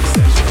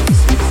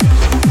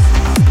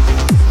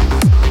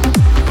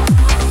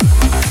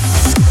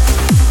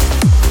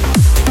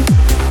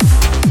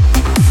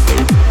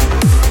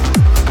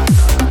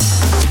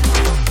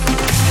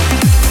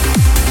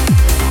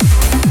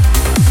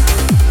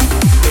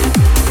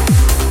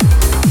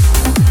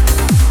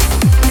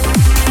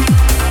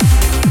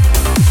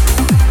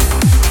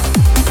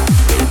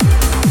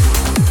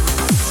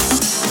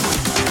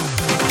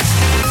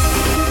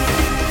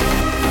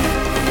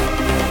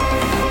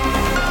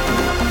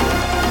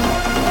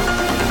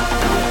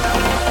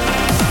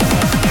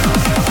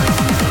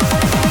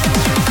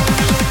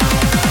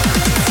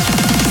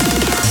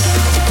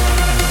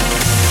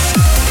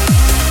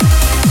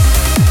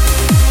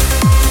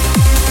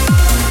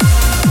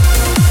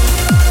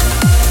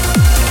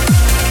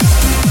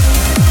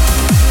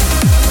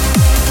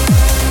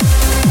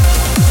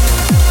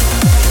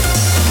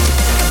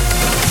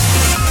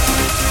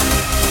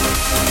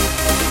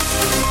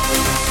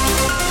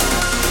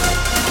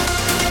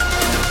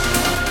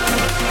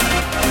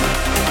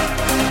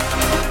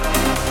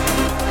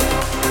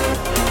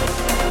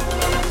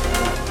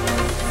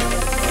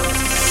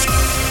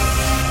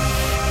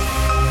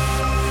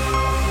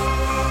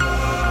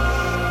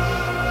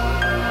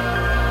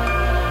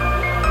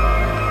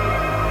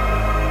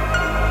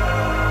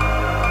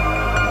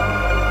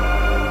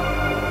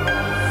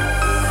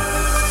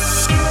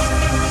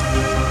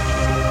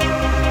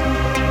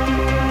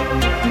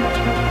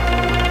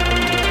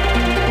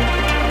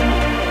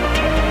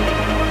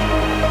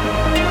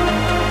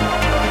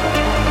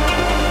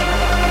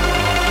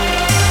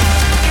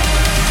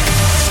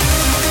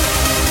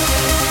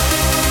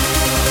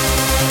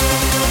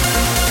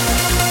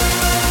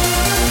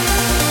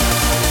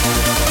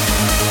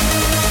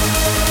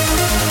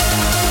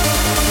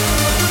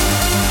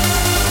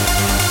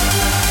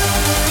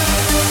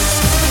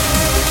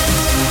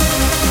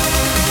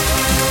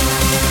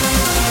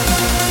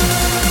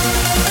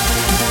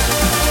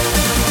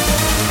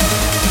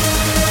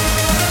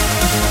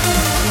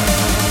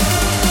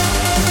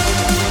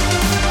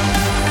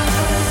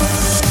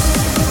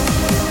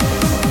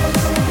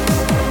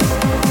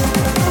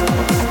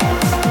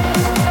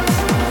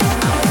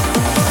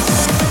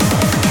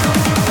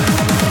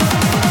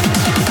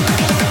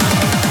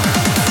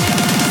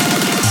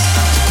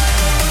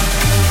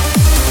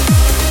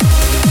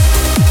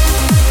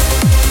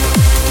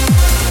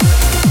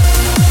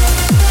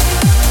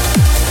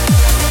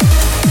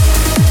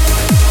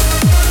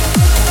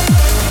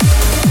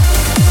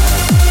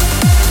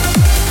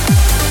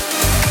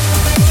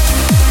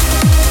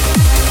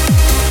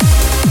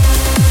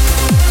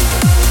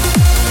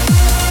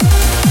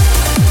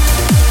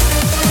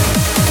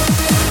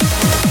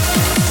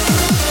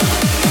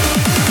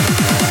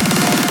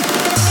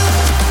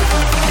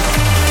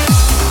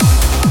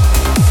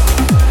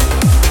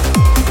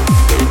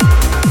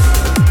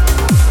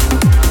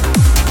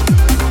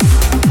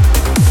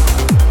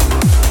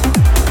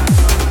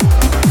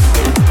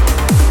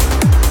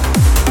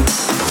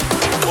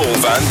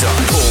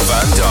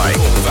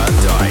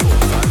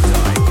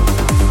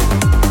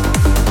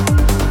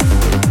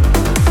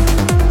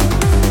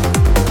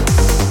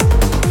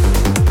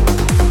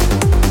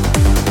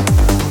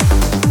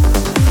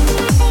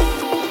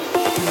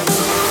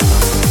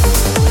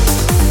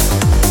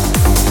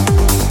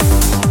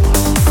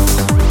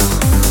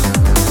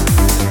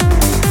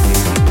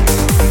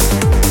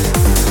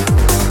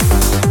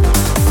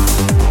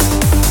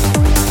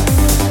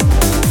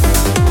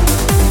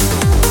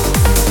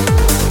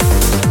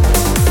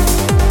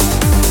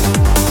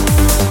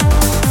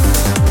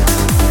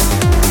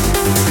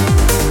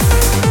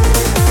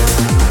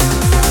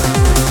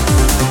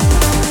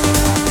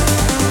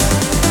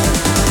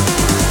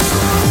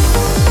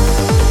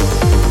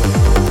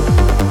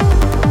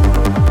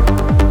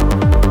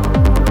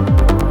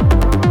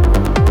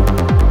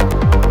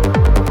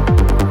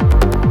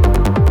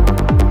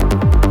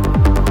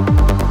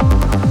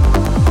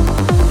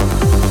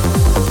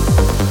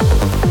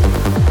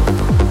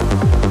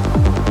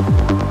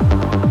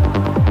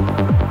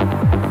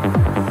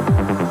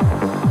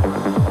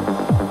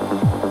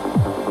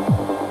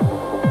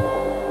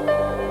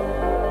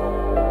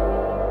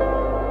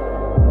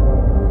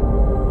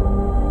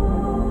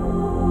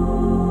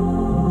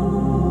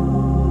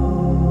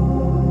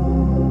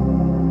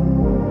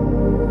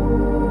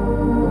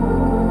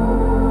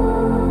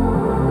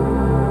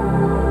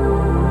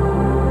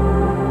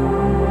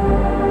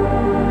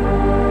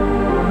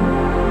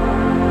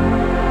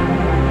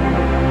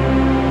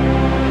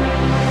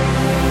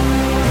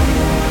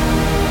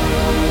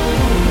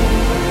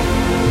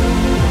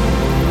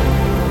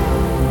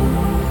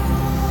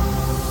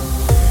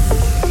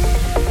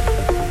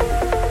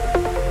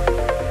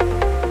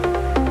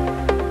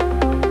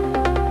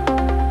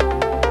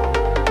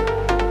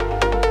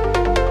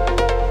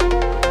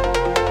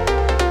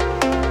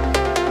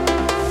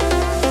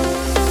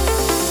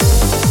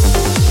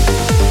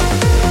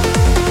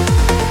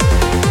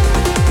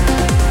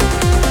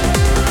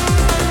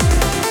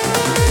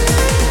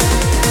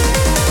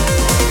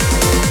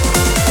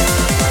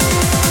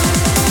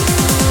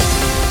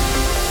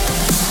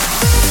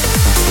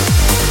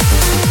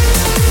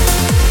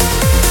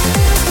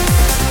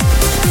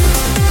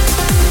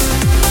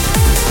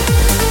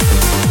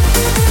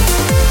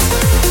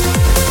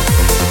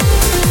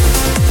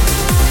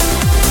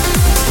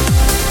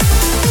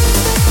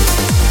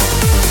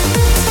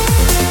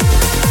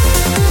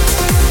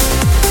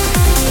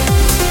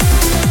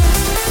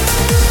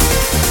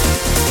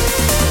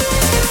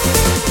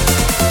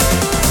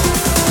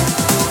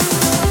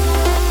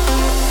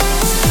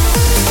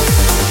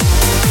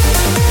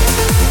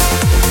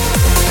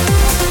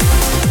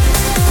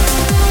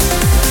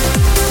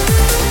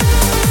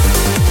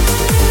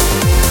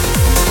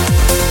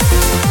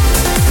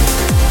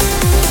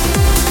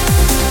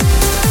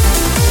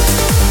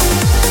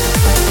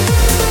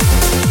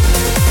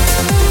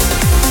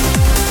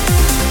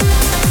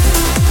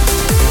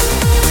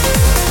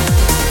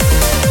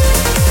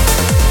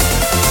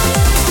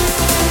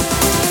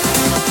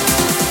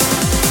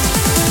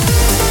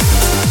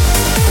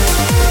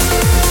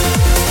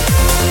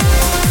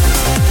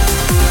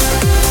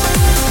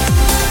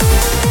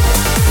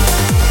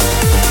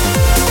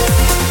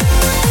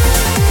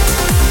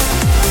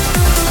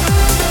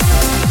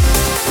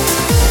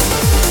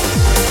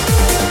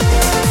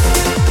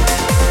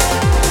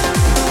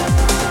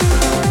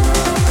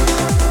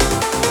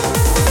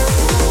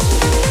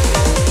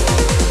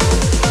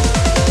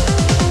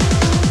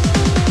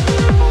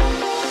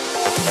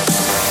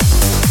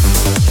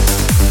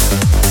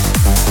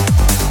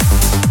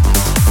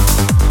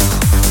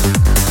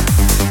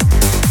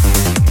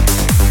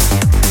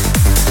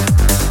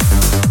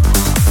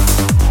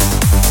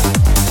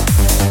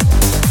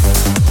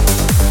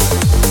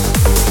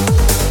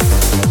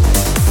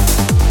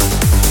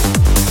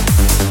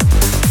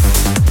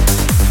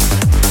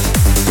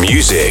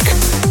 Music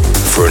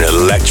for an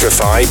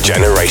electrified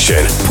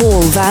generation.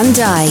 Paul van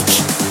Dyk.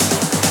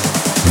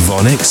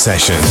 VONYC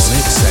Sessions.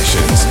 VONYC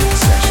Sessions.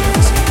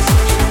 Reflections.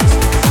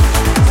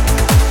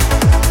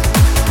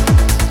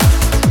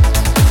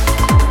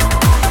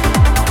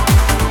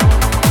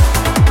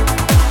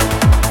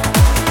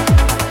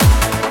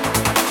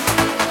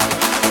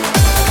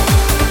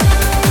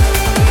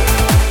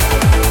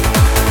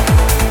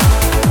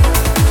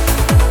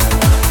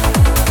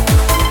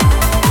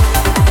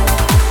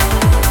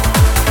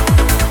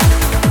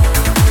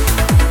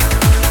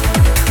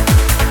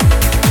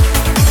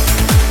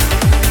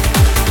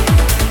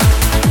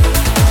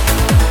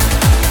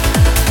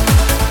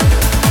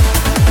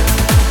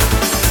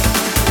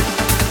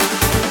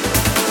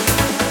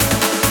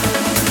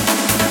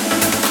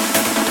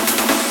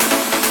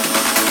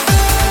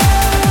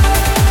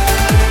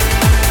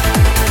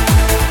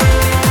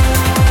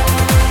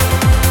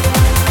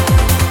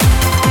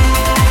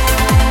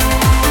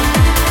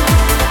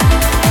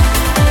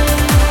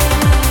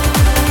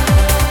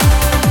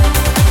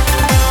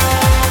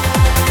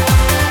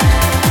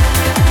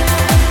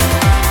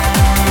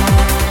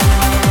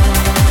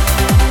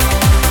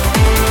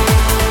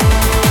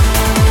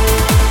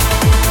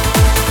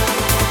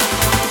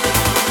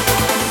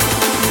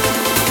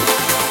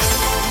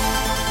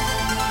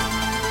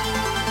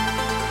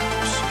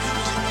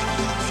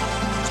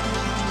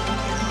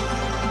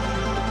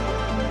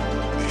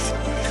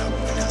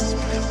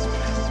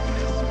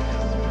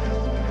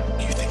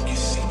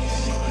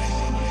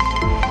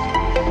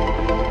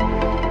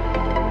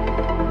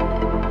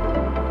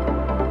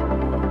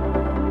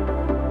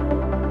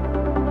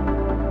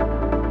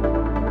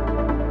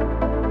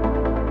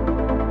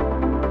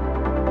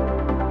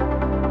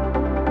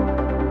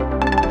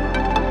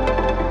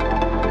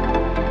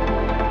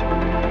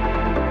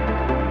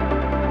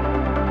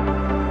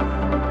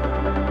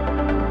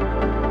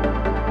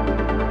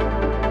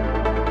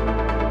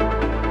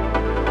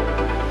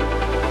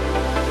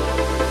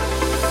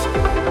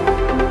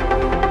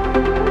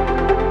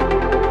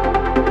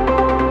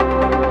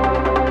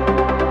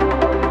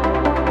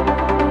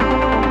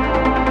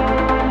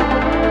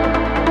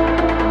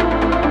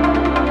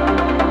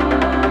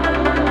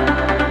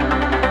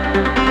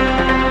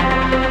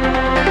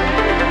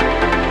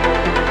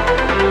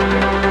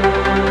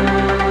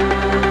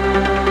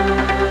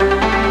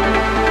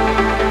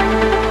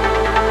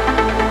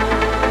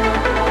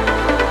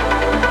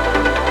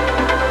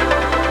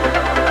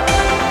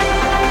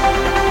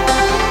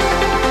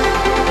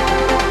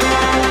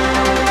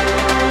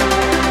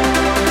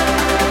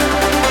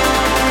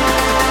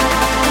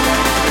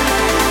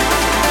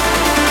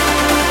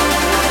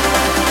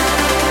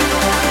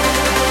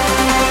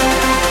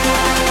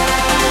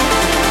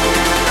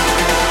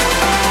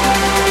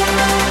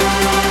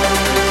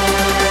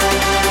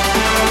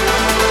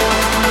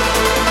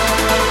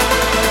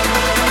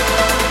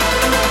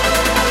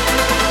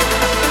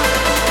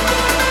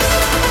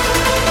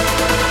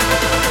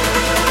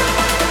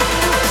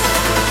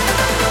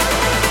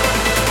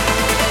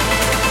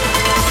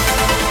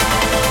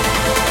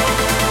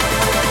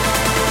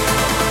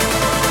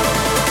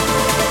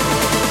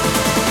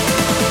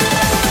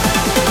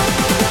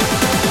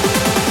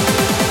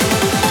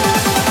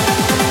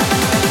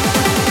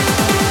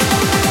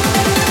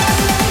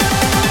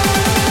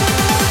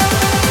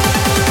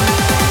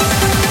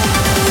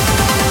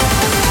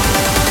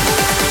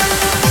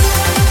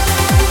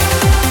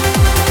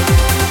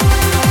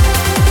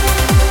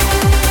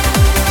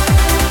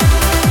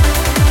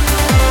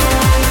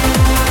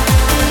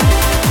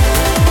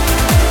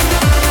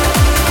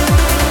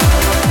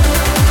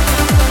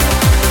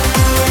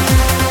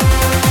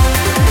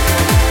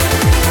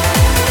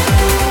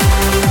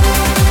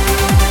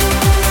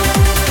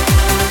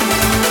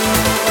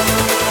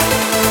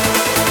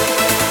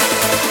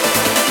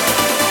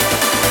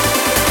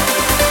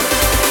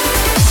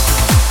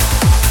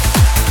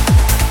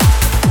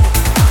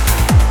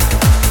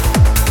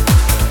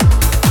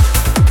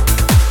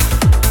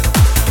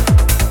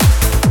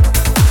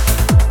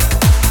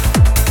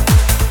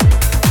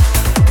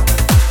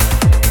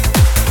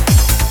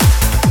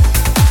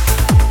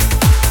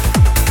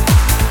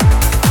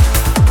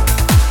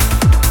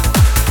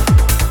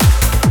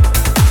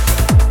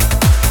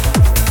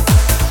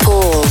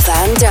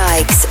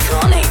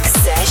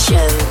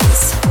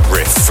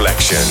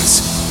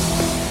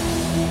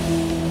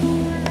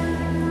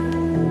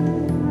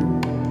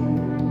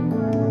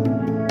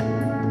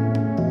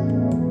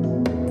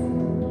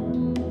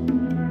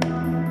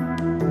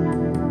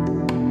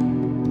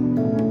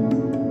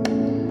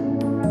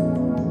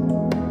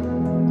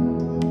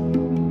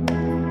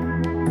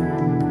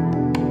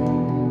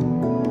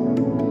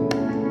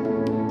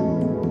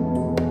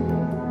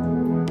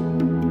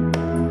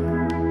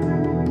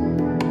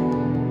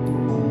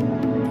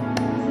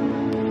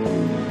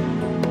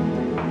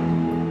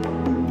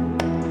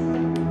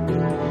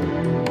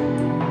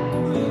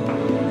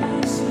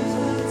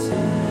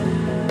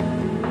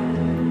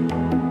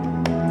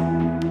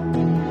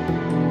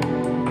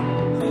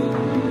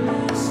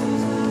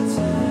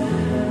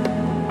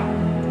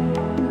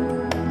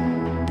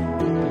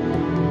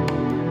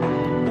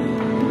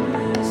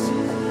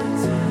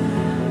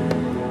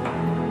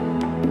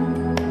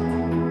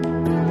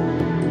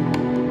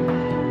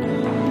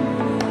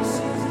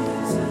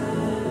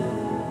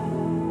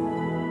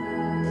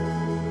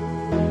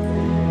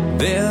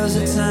 There's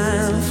a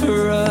time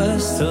for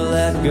us to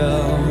let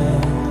go.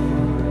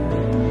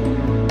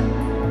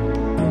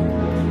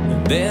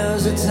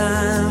 There's a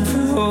time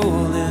for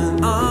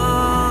holding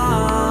on.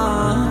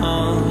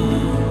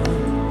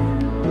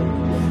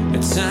 A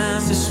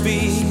time to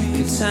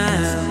speak, a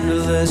time to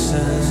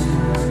listen.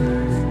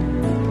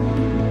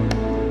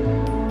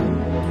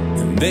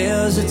 And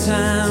there's a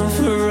time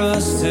for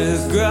us to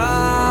grow.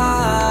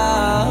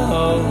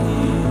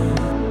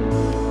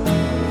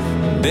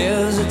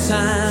 There's a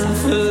time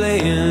for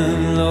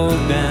laying low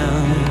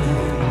down.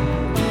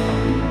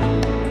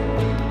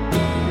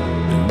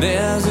 And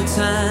there's a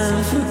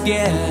time for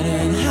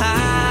getting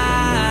high.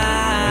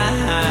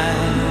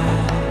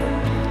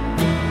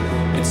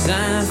 A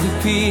time for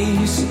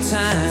peace, a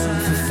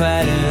time for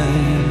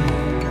fighting.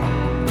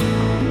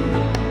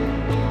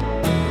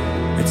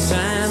 A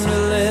time to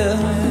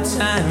live, a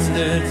time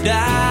to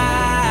die.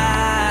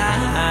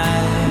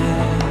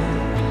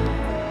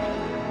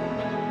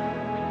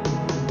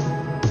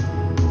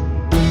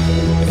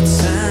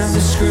 Time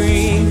to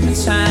scream,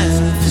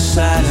 time for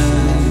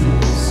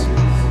silence.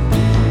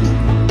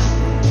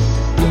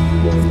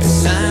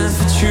 It's time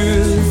for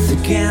truth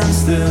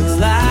against the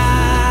lie.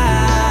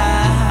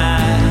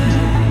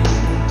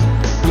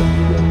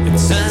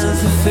 It's time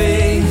for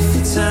faith,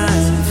 it's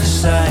time for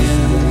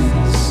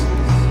science.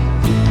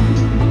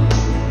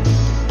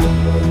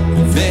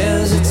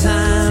 There's a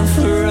time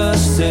for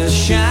us to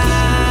shine.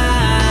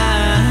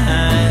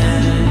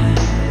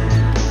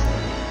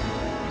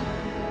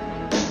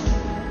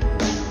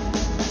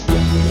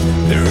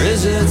 There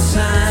is a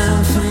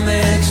time for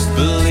mixed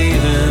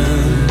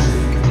believing.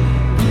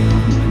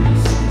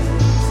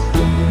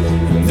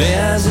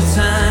 There's a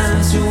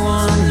time to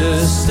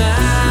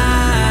understand.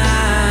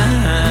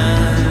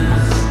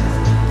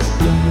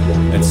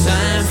 A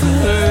time for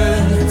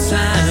hurt, a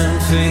time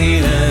for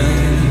healing.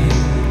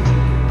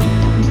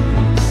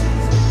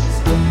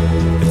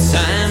 A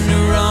time to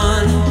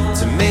run,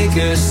 to make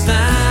a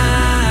stand.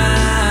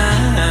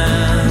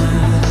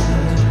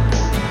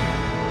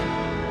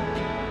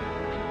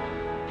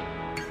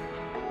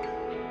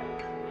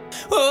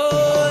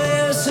 Oh,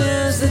 this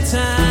is the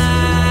time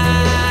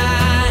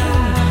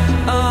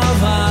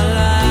of our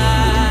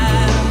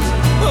lives.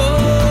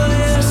 Oh,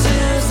 this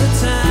is the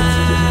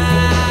time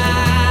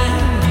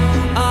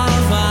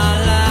of our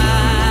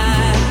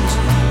lives.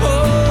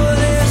 Oh,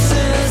 this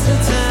is the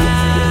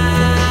time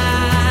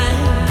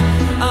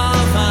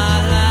of our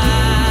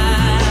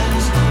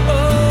lives.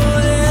 Oh,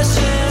 this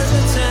is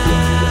the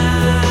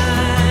time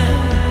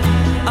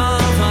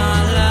of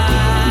our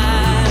lives.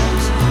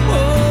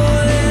 Oh,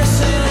 this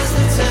is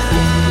the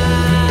time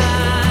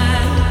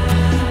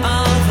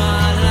of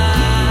our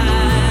lives.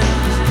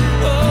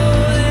 Oh,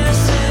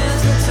 this is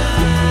the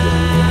time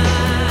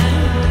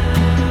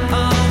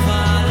of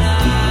our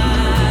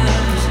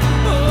lives.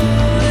 Oh,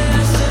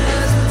 this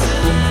is the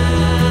time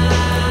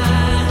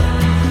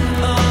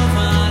of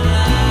our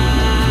lives.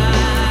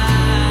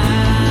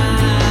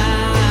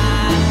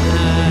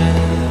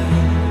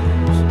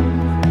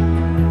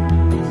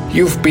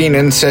 You've been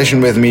in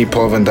session with me,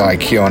 Paul van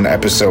Dyk, here on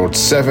episode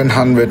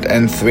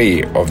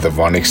 703 of the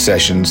VONYC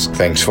Sessions.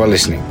 Thanks for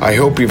listening. I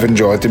hope you've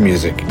enjoyed the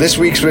music. This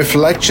week's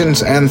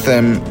Reflections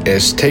anthem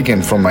is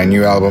taken from my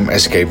new album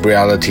Escape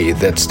Reality.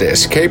 That's the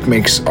escape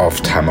mix of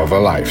Time of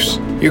Our Lives.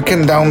 You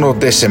can download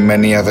this and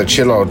many other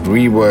chill-out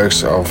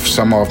reworks of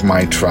some of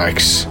my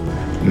tracks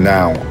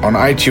now on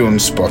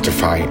iTunes,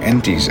 Spotify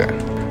and Deezer.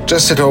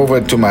 Just head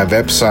over to my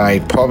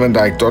website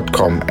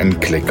paulvandyk.com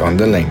and click on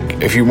the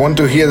link. If you want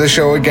to hear the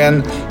show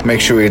again, make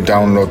sure you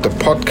download the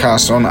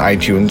podcast on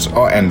iTunes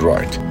or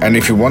Android. And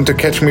if you want to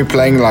catch me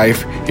playing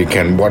live, you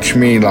can watch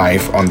me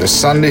live on the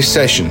Sunday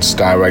sessions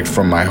direct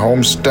from my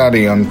home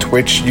study on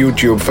Twitch,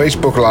 YouTube,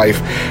 Facebook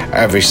Live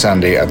every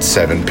Sunday at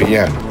 7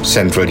 p.m.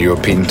 Central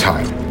European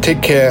Time.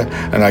 Take care,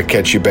 and I'll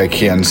catch you back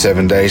here in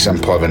 7 days. I'm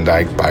Paul van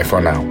Dyk. Bye for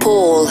now.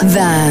 Paul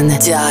van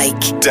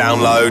Dyk.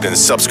 Download and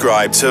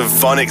subscribe to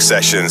VONYC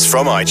Sessions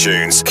from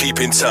iTunes. Keep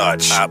in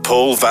touch at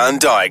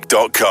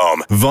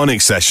paulvandyk.com.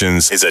 VONYC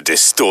Sessions is a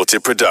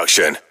Distorted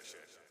production.